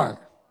more.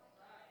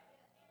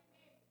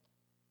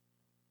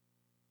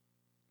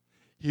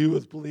 He who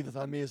believeth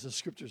on me, as the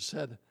scripture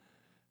said,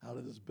 out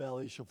of his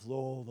belly shall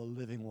flow the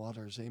living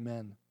waters.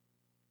 Amen.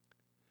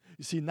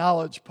 You see,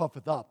 knowledge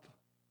puffeth up.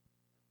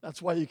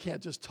 That's why you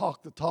can't just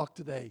talk the talk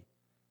today.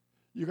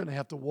 You're going to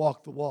have to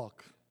walk the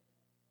walk.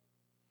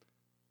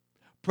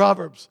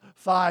 Proverbs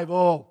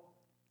 5:0.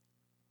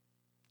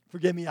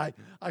 Forgive me, I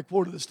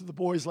quoted this to the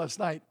boys last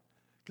night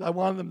because I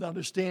wanted them to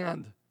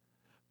understand.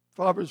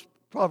 Proverbs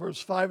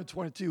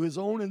 5:22. His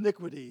own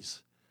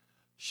iniquities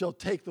shall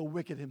take the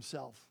wicked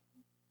himself,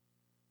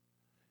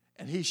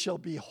 and he shall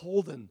be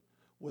holden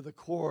with the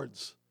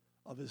cords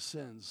of his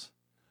sins.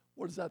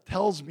 What that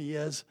tells me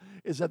is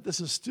that this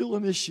is still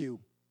an issue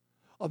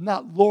of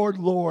not, Lord,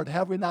 Lord,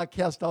 have we not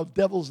cast out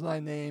devils in thy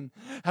name?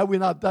 Have we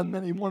not done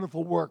many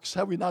wonderful works?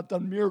 Have we not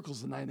done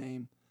miracles in thy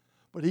name?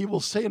 But he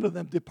will say unto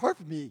them, depart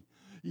from me,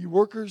 ye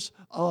workers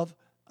of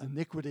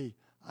iniquity.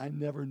 I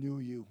never knew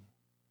you.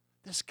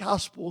 This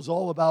gospel is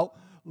all about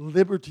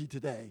liberty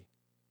today.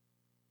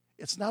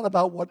 It's not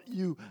about what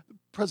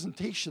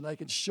presentation I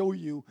can show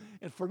you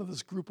in front of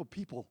this group of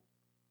people.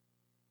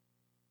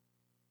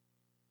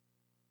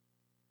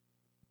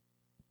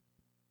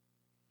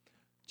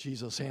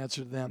 Jesus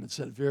answered them and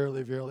said,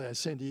 verily, verily, I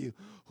say unto you,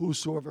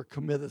 whosoever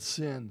committeth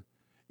sin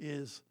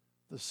is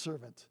the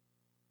servant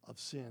of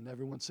sin.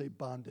 Everyone say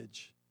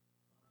bondage.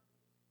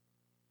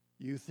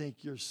 You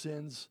think your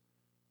sins,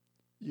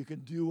 you can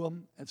do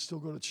them and still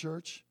go to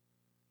church?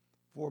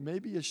 For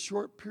maybe a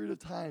short period of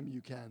time you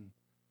can,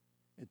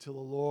 until the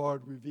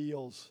Lord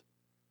reveals,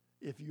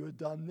 if you had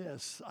done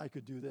this, I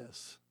could do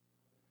this.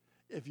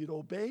 if you'd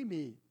obey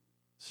me,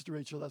 Sister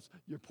Rachel, that's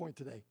your point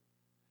today.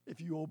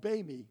 If you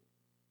obey me,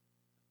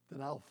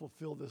 then I'll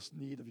fulfill this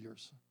need of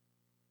yours.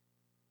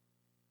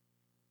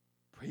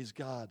 Praise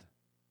God.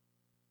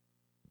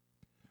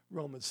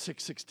 Romans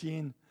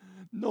 6:16,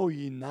 know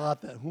ye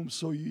not that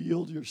whomso you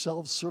yield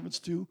yourselves servants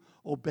to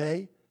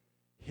obey,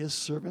 his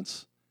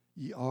servants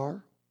ye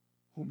are,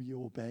 whom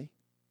you obey,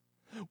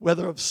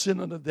 whether of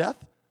sin unto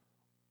death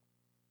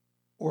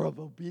or of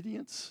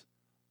obedience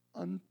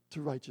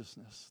unto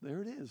righteousness.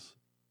 There it is.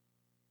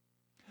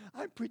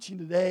 I'm preaching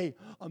today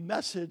a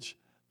message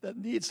that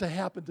needs to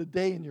happen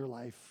today in your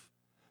life,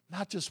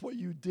 not just what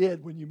you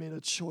did when you made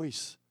a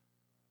choice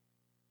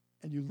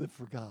and you lived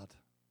for God.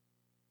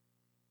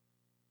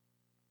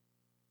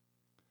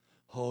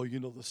 Oh, you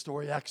know the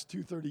story, Acts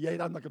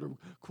 2:38. I'm not going to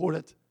quote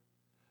it.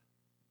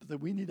 But that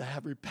we need to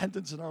have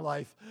repentance in our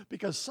life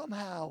because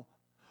somehow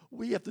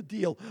we have to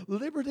deal.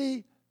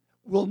 Liberty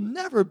will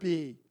never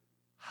be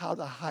how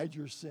to hide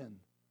your sin.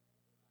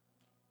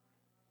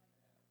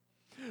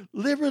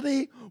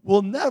 Liberty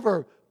will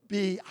never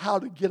be how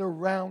to get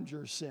around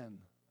your sin.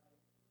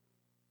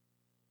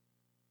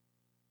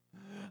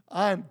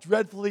 I'm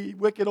dreadfully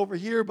wicked over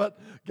here, but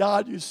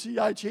God, you see,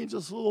 I changed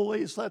this little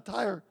lady flat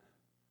tire.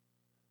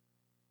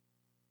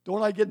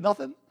 Don't I get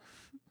nothing?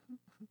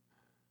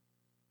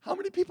 How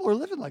many people are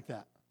living like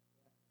that?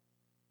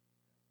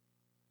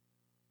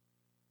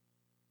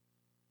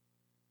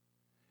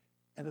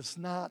 And it's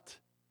not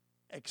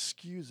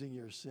excusing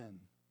your sin.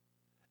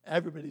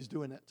 Everybody's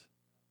doing it.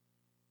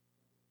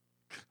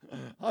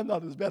 I'm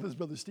not as bad as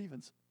Brother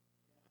Stevens.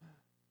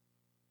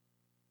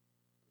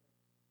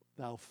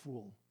 Thou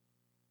fool.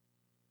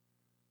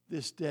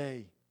 This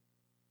day,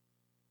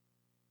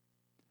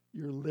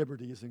 your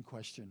liberty is in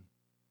question.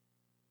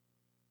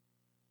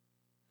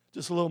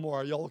 Just a little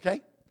more. Are y'all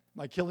okay? Am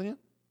I killing you?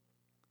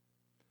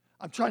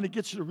 I'm trying to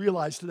get you to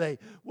realize today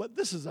what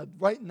this is a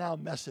right now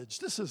message.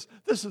 This is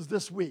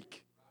this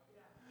week.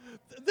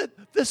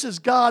 This is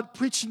God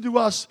preaching to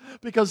us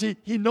because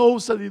he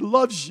knows that he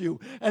loves you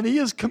and he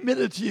is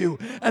committed to you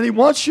and he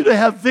wants you to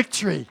have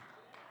victory.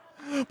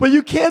 But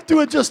you can't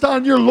do it just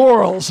on your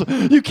laurels.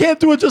 You can't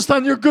do it just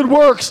on your good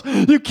works.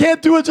 You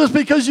can't do it just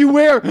because you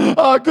wear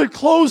good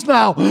clothes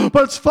now.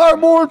 But it's far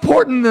more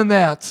important than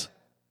that.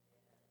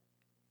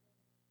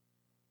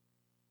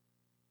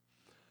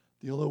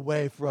 The only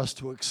way for us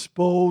to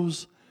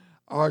expose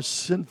our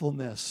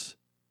sinfulness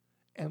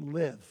and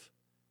live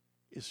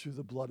is through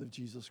the blood of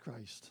Jesus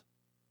Christ.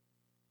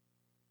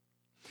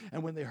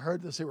 And when they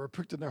heard this, they were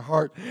pricked in their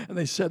heart, and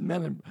they said,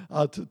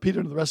 to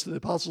Peter and the rest of the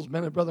apostles,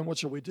 men and brethren, what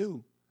shall we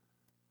do?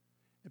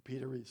 And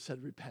Peter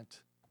said,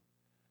 repent.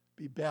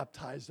 Be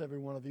baptized, every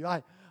one of you.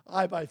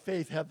 I by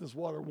faith, have this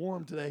water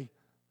warm today.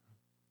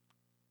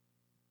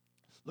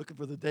 Looking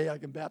for the day I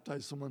can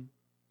baptize someone.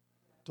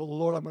 Told the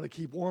Lord I'm going to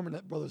keep warming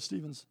it, Brother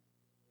Stevens.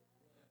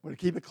 I'm going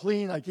to keep it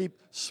clean. I keep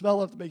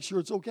smelling it to make sure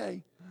it's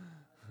okay.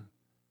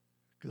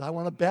 Because I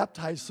want to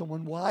baptize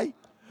someone. Why?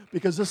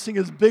 Because this thing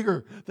is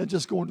bigger than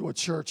just going to a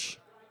church.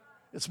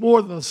 It's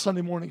more than a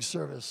Sunday morning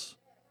service.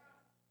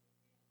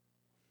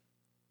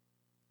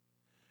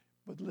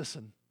 But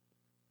listen,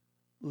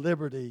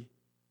 liberty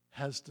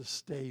has to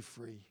stay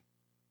free.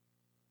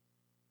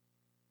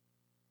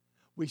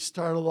 We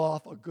started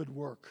off a good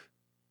work.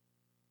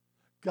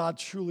 God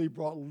truly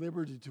brought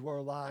liberty to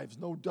our lives.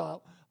 No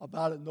doubt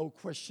about it, no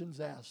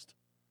questions asked.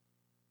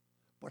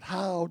 But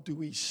how do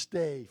we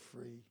stay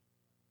free?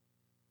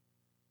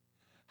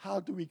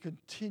 How do we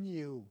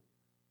continue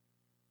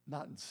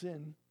not in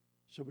sin?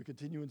 Shall we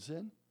continue in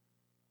sin?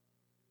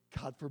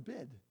 God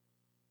forbid.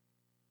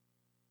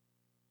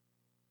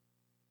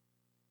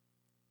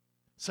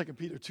 2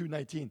 Peter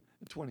 2:19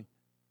 and 20.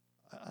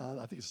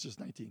 I think it's just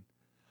 19.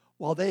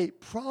 While they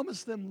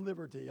promise them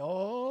liberty.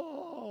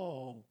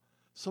 Oh,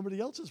 somebody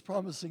else is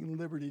promising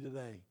liberty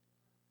today.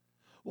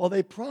 While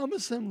they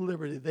promise them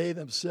liberty, they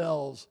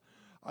themselves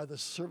are the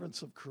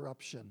servants of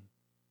corruption.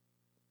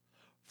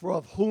 For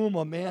of whom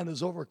a man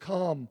is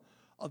overcome,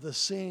 of the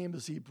same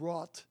as he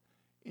brought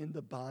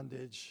into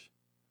bondage.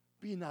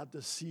 Be not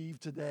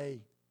deceived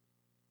today.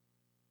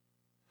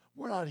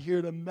 We're not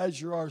here to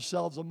measure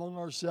ourselves among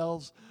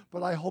ourselves,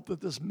 but I hope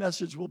that this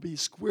message will be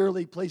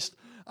squarely placed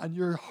on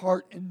your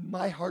heart and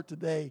my heart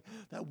today,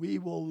 that we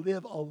will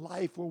live a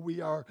life where we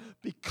are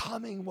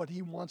becoming what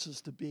he wants us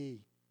to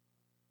be.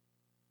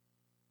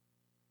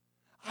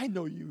 I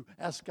know you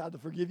asked God to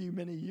forgive you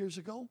many years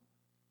ago.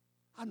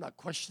 I'm not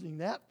questioning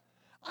that.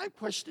 I'm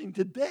questioning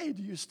today,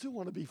 do you still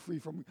want to be free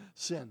from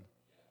sin?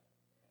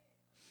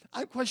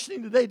 I'm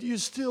questioning today, do you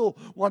still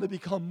want to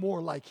become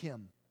more like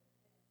him?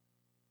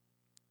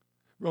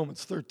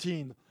 Romans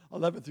 13,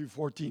 11 through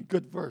 14,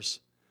 good verse.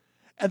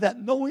 And that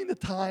knowing the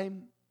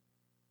time,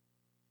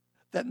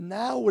 that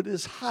now it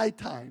is high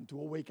time to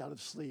awake out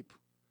of sleep.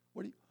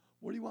 What do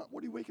you want?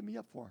 What are you waking me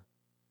up for?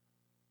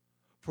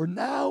 For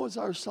now is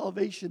our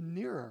salvation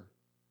nearer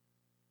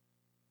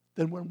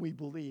than when we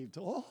believed.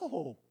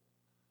 Oh,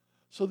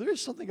 so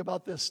there's something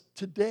about this.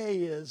 Today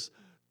is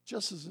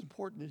just as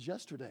important as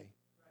yesterday.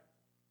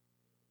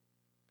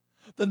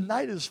 The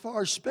night is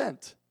far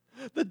spent.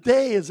 The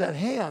day is at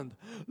hand.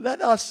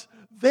 Let us,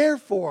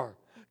 therefore,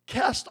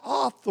 cast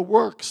off the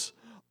works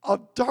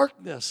of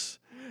darkness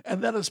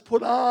and let us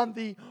put on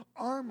the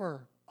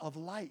armor of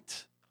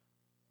light.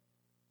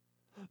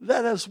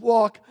 Let us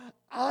walk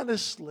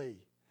honestly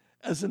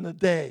as in the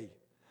day,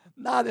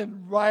 not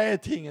in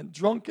rioting and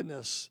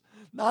drunkenness,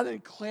 not in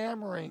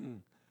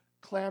clamoring.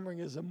 Clamoring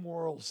is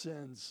immoral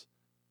sins,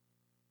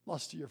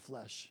 lust of your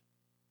flesh,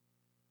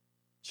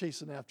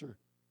 chasing after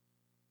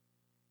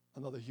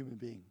another human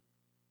being.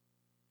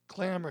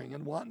 Clamoring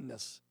and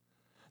wantonness,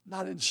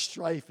 not in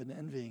strife and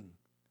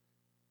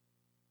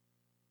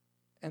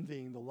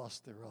envying the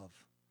lust thereof.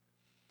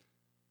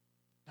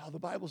 Now the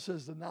Bible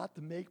says that not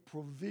to make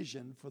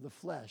provision for the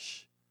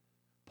flesh.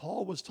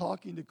 Paul was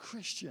talking to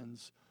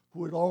Christians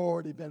who had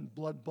already been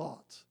blood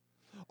bought,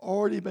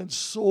 already been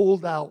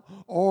sold out,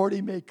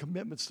 already made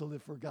commitments to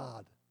live for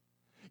God.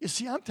 You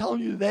see, I'm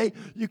telling you today,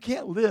 you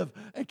can't live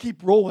and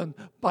keep rolling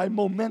by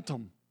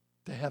momentum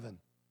to heaven.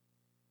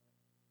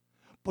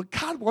 But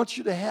God wants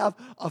you to have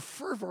a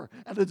fervor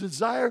and a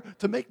desire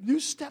to make new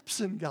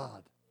steps in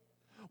God.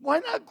 Why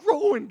not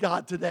grow in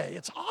God today?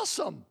 It's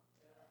awesome.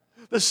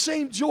 The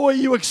same joy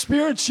you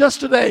experienced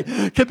yesterday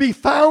can be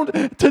found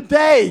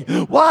today.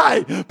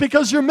 Why?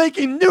 Because you're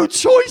making new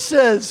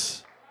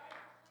choices.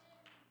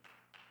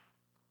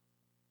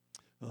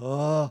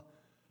 2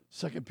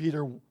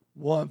 Peter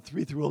 1,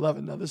 3 through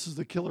 11. Now this is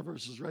the killer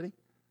verses. Ready?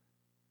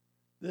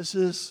 This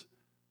is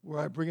where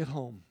I bring it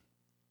home.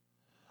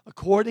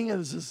 According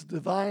as his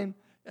divine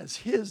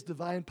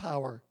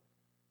power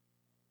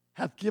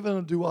hath given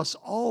unto us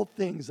all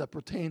things that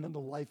pertain unto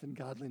life and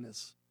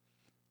godliness.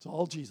 It's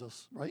all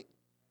Jesus, right?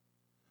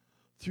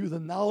 Through the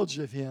knowledge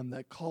of him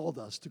that called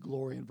us to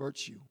glory and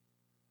virtue,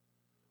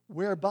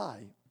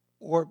 whereby,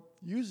 or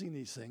using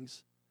these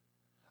things,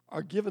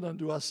 are given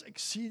unto us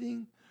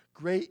exceeding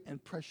great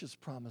and precious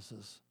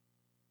promises,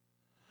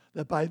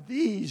 that by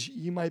these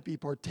ye might be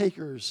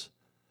partakers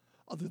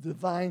of the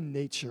divine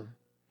nature,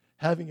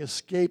 having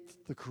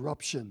escaped the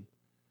corruption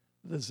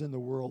that is in the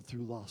world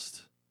through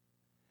lust.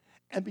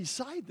 And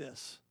beside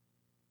this,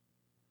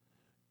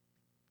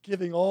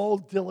 giving all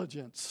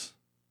diligence,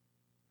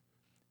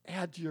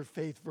 add to your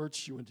faith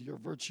virtue, and to your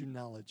virtue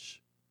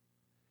knowledge,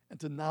 and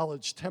to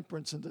knowledge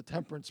temperance, and to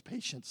temperance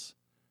patience,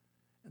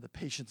 and to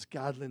patience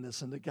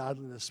godliness, and to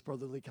godliness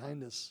brotherly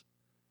kindness,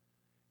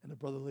 and to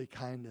brotherly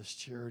kindness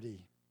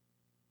charity.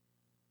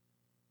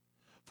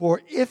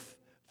 For if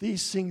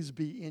these things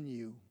be in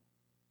you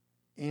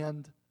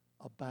and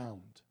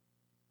abound,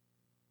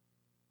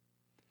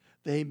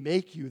 they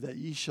make you that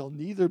ye shall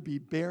neither be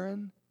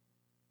barren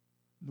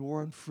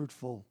nor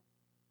unfruitful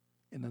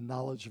in the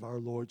knowledge of our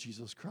Lord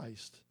Jesus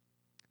Christ.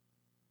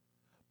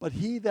 But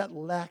he that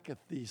lacketh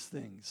these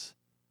things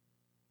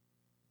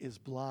is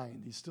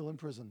blind. He's still in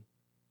prison,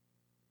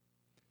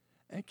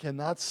 and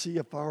cannot see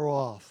afar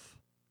off,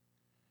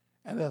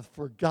 and hath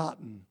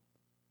forgotten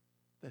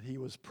that he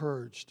was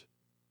purged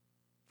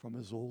from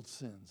his old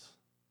sins.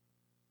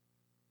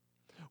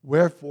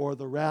 Wherefore,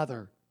 the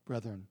rather,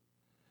 brethren,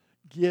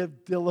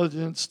 give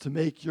diligence to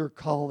make your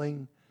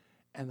calling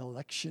and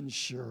election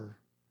sure.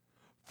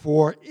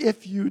 For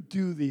if you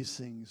do these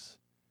things,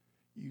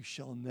 you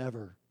shall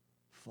never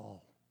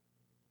fall.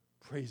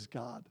 Praise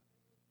God.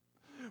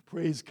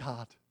 Praise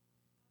God.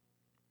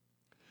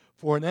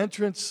 For an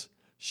entrance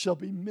shall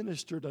be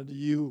ministered unto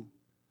you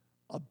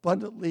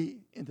abundantly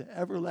into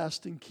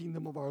everlasting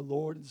kingdom of our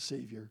Lord and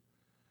Savior,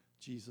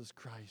 Jesus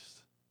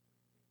Christ.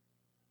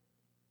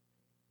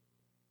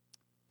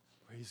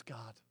 Praise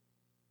God.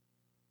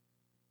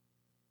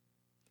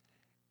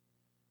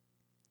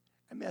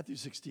 And Matthew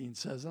 16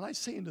 says, and I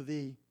say unto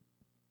thee,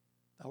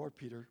 thou art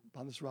Peter,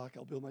 upon this rock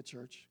I'll build my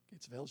church,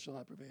 gates of hell shall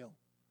not prevail.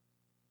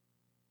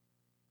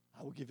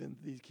 I will give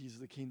thee the keys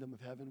of the kingdom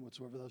of heaven.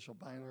 Whatsoever thou shalt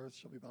bind on earth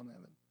shall be bound in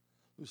heaven.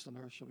 Loosed on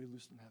earth shall be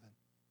loosed in heaven.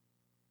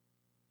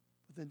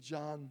 But then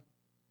John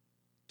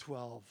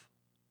 12,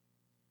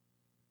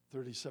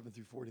 37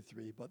 through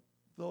 43. But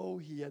though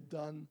he had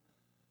done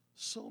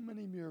so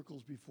many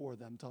miracles before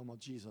them, talking about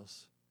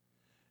Jesus,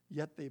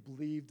 yet they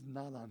believed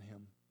not on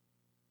him.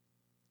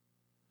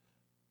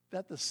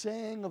 That the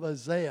saying of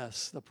Isaiah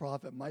the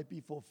prophet might be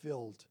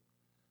fulfilled,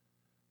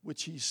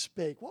 which he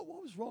spake. What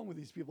was wrong with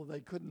these people?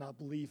 They could not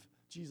believe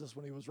Jesus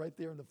when he was right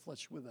there in the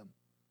flesh with them.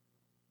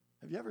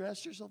 Have you ever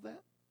asked yourself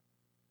that?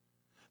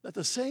 That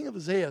the saying of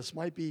Isaiah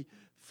might be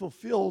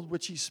fulfilled,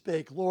 which he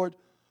spake, Lord,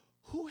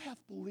 who hath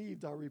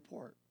believed our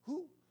report?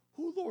 Who,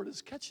 Lord,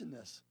 is catching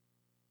this?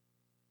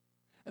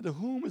 And to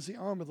whom has the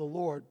arm of the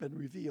Lord been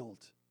revealed?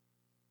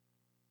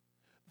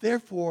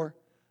 Therefore,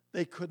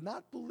 they could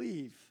not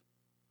believe,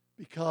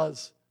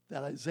 because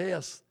that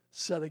Isaiah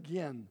said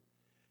again,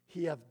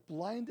 he hath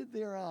blinded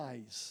their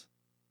eyes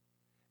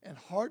and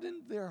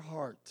hardened their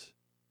heart,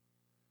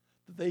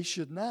 that they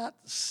should not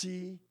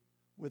see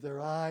with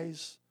their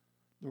eyes,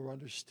 nor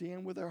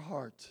understand with their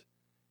heart,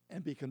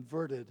 and be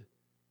converted,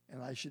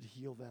 and I should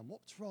heal them.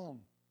 What's wrong?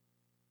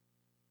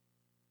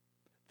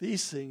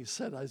 These things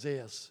said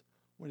Isaiah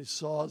when he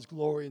saw his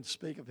glory and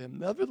spake of him.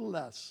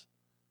 Nevertheless,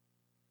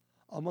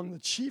 Among the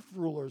chief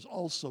rulers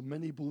also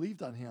many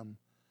believed on him,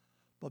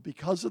 but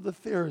because of the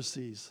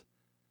Pharisees,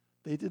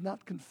 they did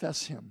not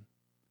confess him,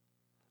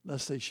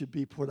 lest they should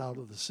be put out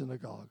of the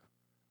synagogue.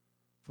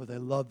 For they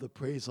loved the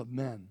praise of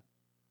men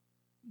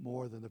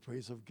more than the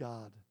praise of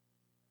God.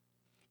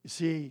 You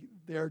see,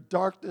 their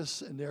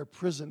darkness and their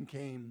prison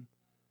came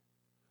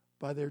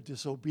by their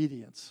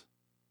disobedience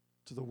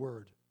to the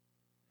word.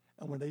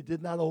 And when they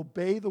did not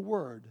obey the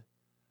word,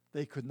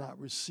 they could not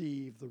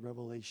receive the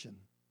revelation.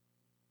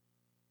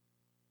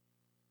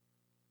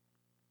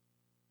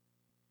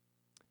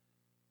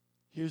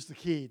 Here's the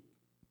key.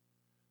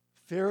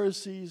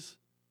 Pharisees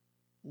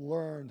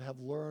have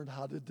learned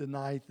how to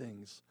deny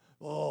things.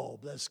 Oh,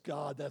 bless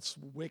God, that's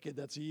wicked,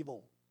 that's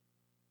evil.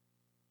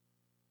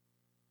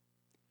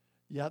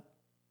 Yet,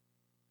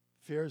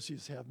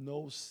 Pharisees have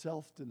no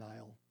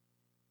self-denial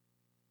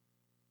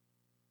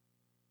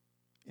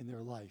in their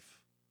life.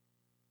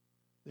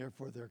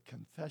 Therefore, their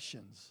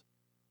confessions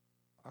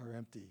are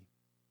empty.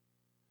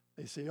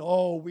 They say,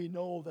 oh, we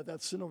know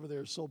that sin over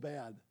there is so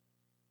bad.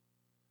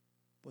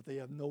 But they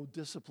have no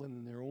discipline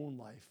in their own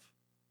life.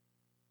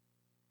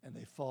 And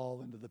they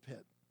fall into the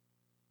pit.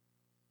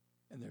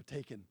 And they're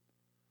taken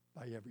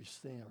by every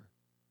snare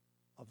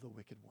of the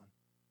wicked one.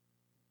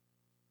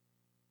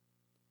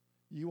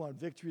 You want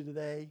victory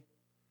today?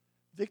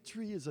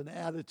 Victory is an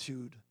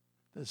attitude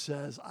that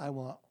says, I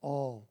want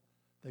all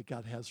that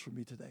God has for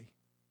me today.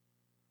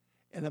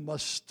 And it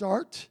must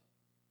start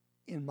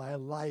in my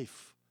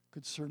life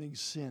concerning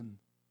sin,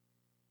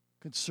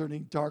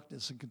 concerning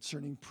darkness, and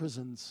concerning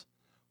prisons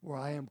where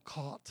I am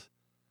caught,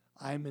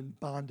 I am in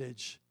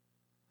bondage,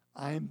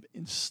 I am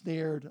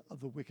ensnared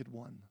of the wicked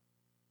one,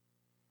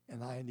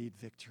 and I need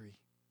victory.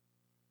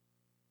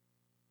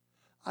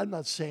 I'm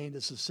not saying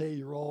this to say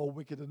you're all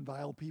wicked and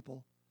vile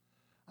people.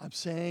 I'm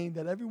saying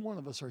that every one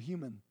of us are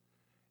human.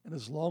 And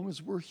as long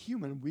as we're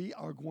human, we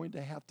are going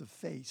to have to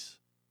face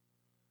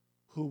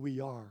who we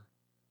are,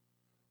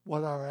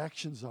 what our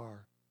actions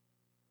are,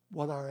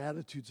 what our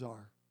attitudes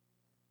are.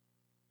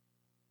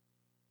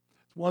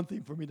 It's one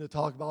thing for me to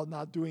talk about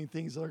not doing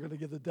things that are going to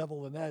give the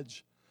devil an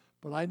edge,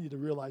 but I need to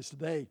realize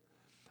today,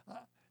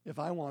 if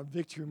I want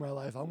victory in my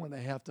life, I'm going to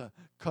have to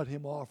cut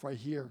him off right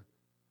here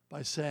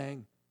by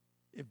saying,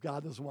 if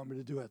God doesn't want me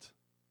to do it,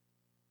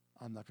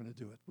 I'm not going to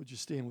do it. Would you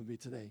stand with me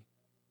today?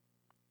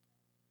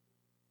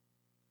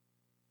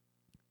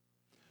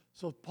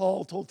 So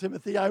Paul told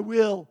Timothy, I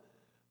will,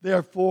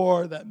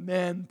 therefore, that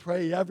men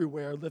pray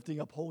everywhere, lifting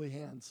up holy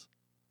hands,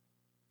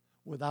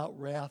 without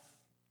wrath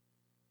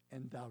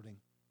and doubting.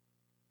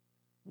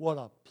 What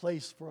a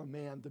place for a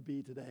man to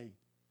be today.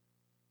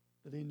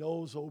 That he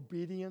knows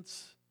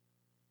obedience,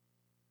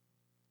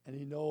 and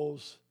he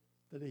knows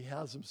that he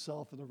has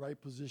himself in the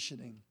right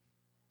positioning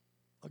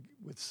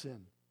with sin.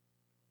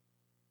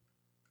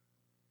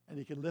 And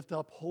he can lift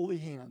up holy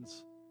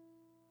hands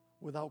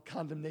without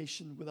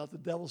condemnation, without the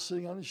devil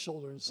sitting on his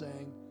shoulder and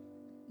saying,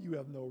 you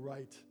have no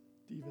right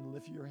to even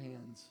lift your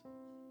hands.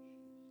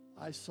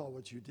 I saw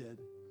what you did.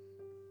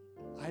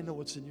 I know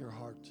what's in your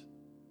heart.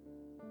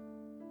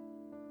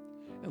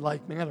 In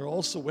like manner,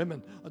 also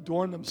women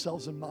adorn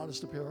themselves in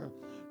modest apparel,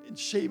 in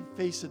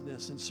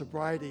shamefacedness and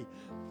sobriety,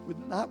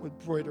 not with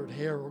broidered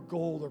hair or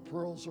gold or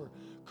pearls or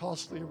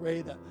costly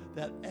array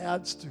that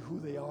adds to who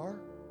they are,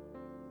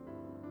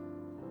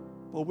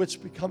 but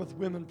which becometh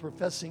women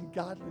professing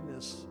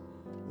godliness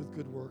with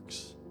good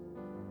works.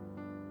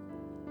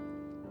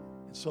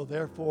 And so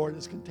therefore it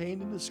is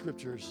contained in the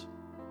Scriptures,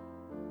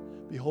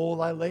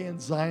 behold, I lay in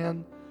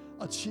Zion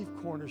a chief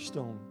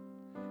cornerstone,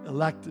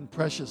 elect and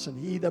precious, and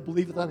he that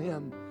believeth on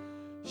him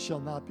shall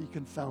not be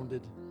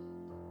confounded.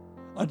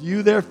 Unto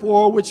you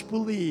therefore which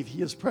believe,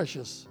 he is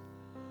precious.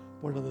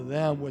 But unto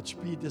them which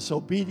be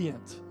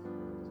disobedient,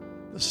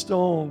 the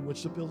stone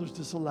which the builders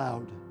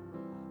disallowed,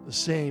 the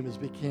same is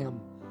become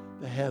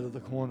the head of the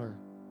corner,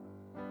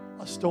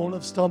 a stone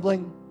of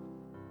stumbling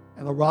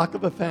and a rock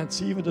of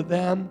offense, even to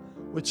them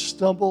which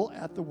stumble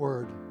at the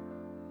word,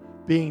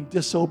 being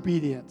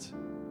disobedient,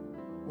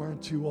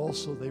 whereunto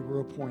also they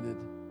were appointed.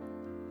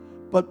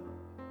 But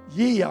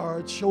ye are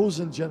a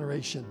chosen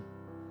generation,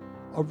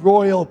 a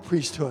royal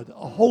priesthood,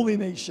 a holy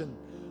nation,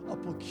 a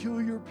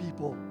peculiar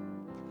people,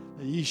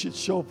 that ye should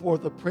show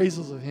forth the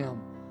praises of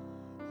him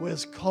who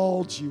has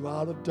called you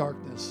out of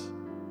darkness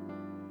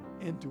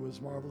into his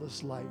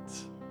marvelous light.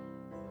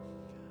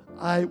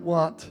 I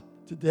want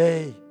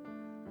today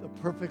the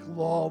perfect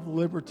law of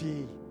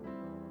liberty,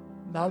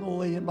 not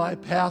only in my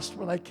past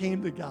when I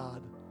came to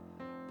God,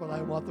 but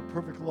I want the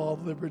perfect law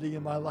of liberty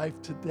in my life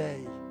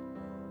today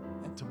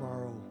and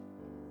tomorrow.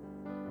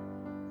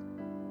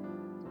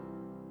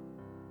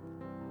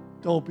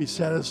 Don't be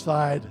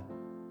satisfied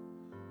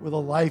with a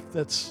life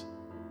that's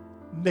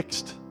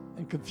mixed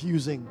and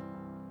confusing.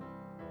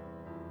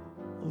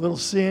 A little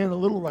sin, a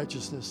little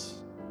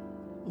righteousness,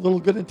 a little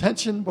good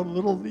intention, but a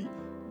little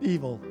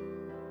evil.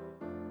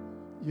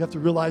 You have to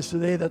realize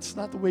today that's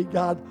not the way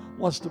God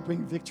wants to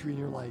bring victory in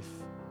your life.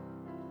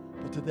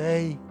 But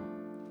today,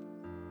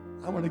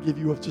 I want to give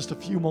you just a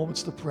few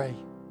moments to pray,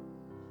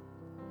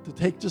 to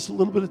take just a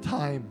little bit of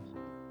time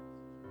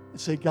and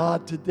say,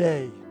 God,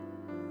 today,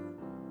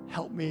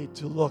 help me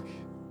to look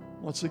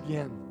once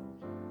again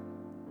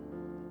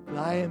that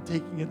I am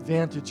taking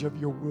advantage of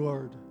your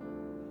word.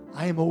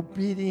 I am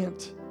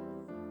obedient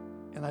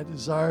and I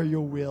desire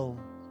your will.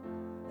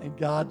 And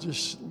God,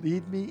 just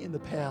lead me in the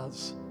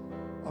paths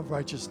of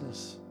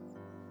righteousness.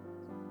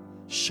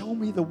 Show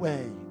me the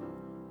way.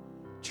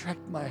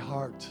 Direct my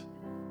heart.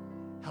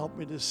 Help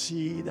me to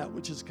see that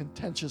which is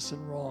contentious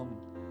and wrong,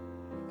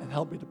 and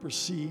help me to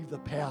perceive the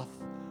path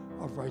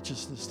of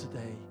righteousness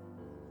today.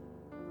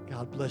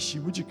 God bless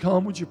you. Would you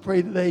come? Would you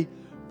pray today?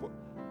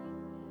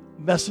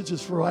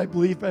 Messages for, I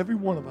believe, every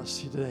one of us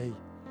here today,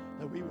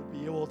 that we would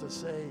be able to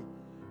say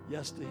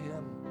yes to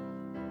him,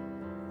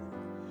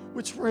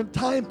 which were in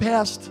time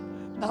past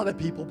not a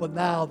people, but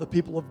now the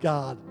people of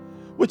God,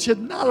 which had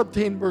not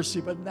obtained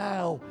mercy, but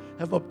now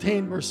have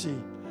obtained mercy.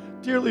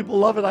 Dearly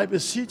beloved, I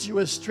beseech you,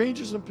 as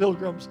strangers and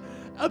pilgrims,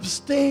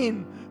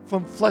 abstain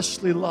from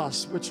fleshly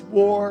lusts, which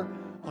war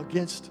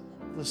against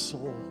the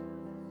soul.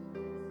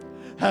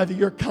 Have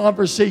your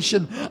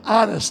conversation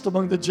honest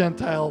among the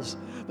Gentiles,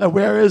 that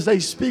whereas they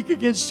speak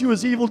against you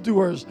as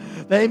evildoers,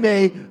 they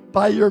may,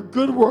 by your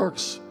good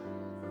works,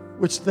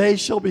 which they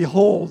shall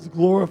behold,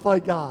 glorify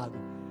God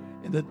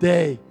in the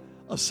day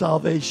of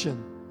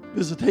salvation,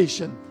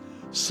 visitation.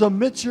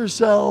 Submit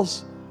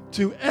yourselves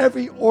to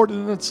every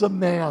ordinance of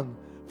man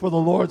for the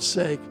Lord's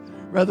sake,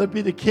 whether it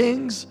be to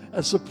kings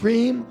as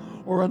supreme,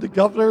 or unto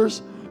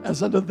governors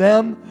as unto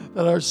them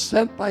that are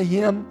sent by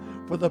him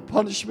for the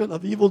punishment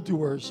of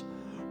evildoers,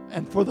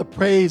 and for the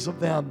praise of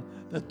them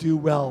that do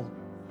well.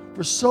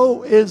 For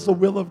so is the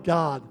will of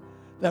God,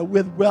 that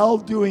with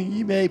well-doing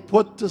ye may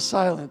put to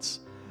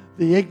silence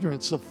the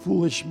ignorance of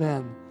foolish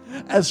men,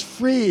 as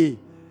free,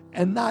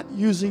 and not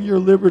using your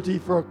liberty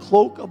for a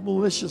cloak of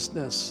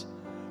maliciousness,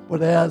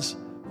 but as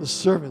the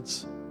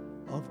servants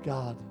of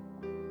God.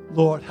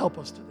 Lord, help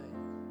us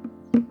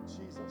today.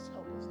 Jesus,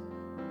 help us today.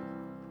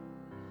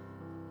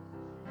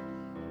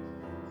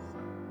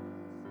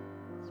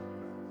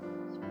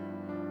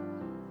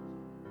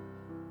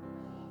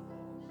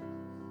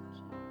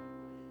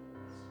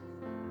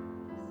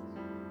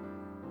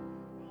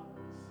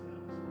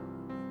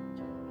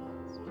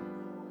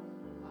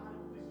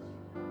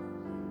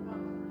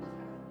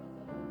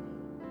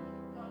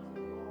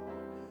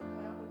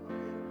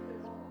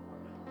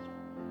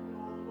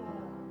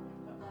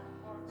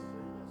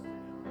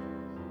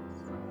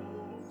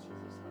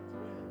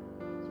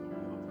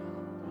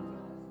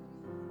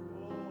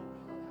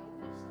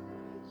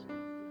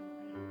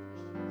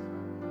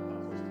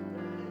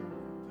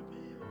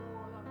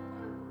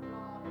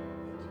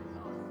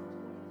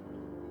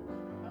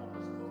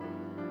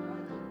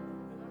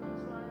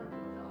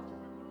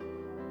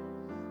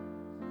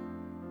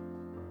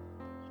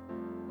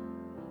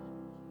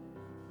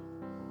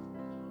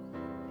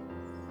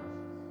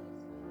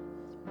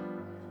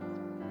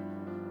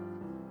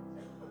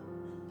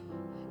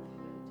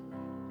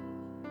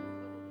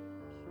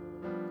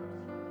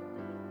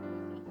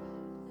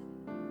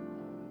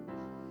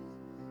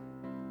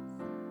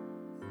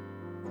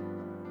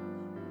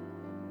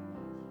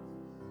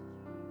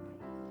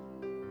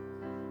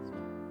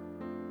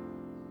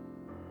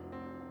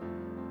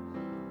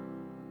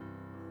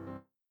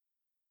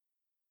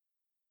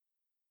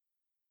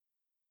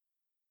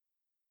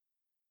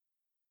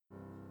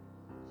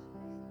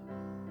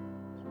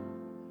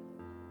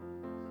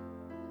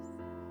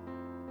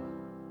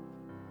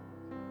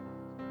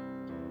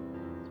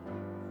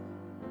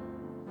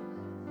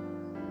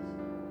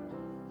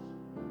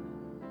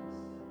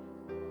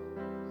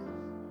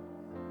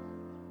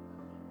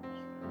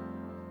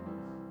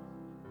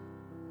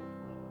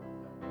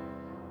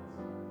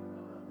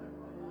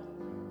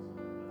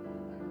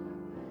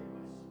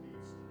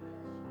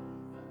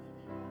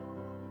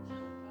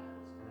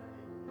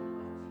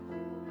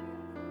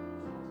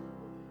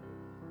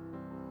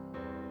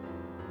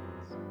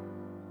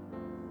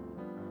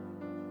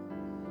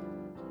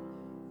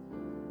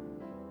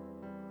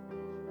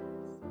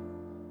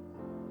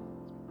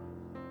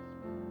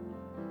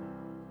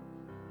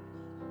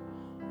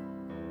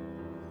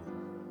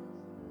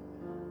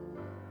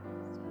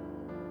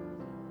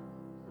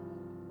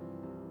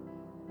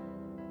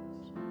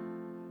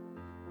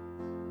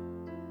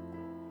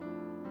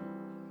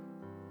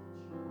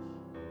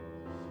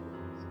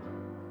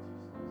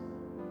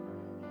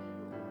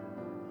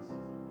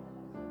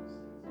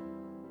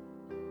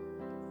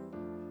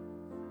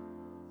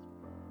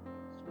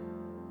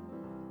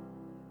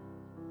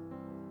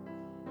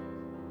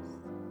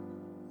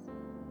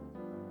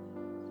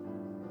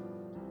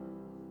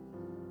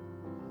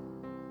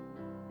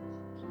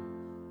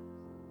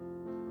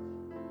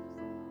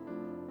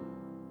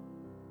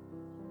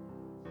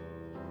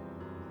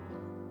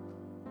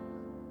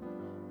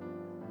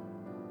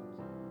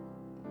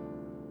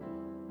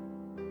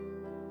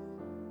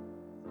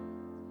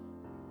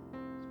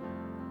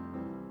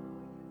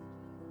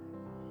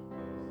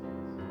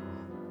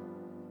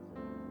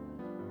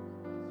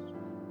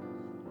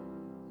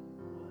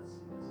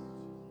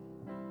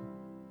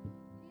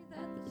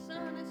 That the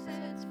Son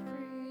sets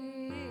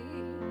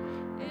free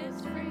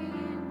is free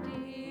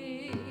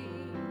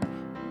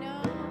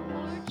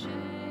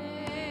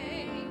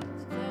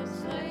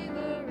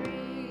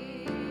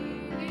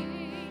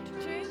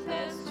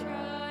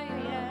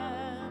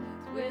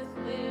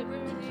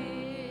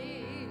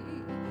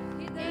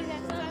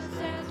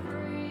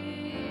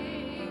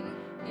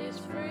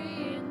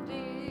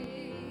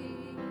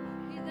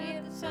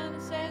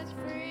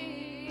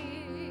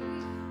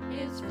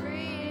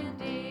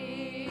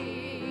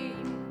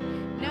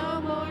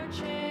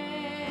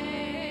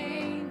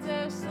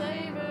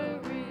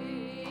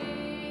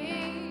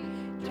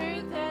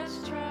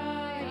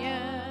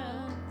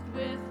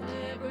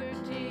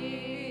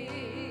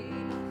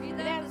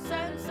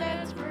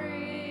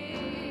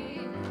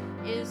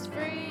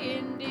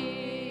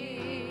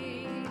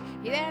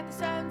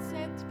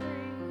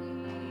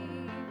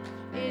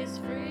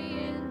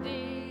free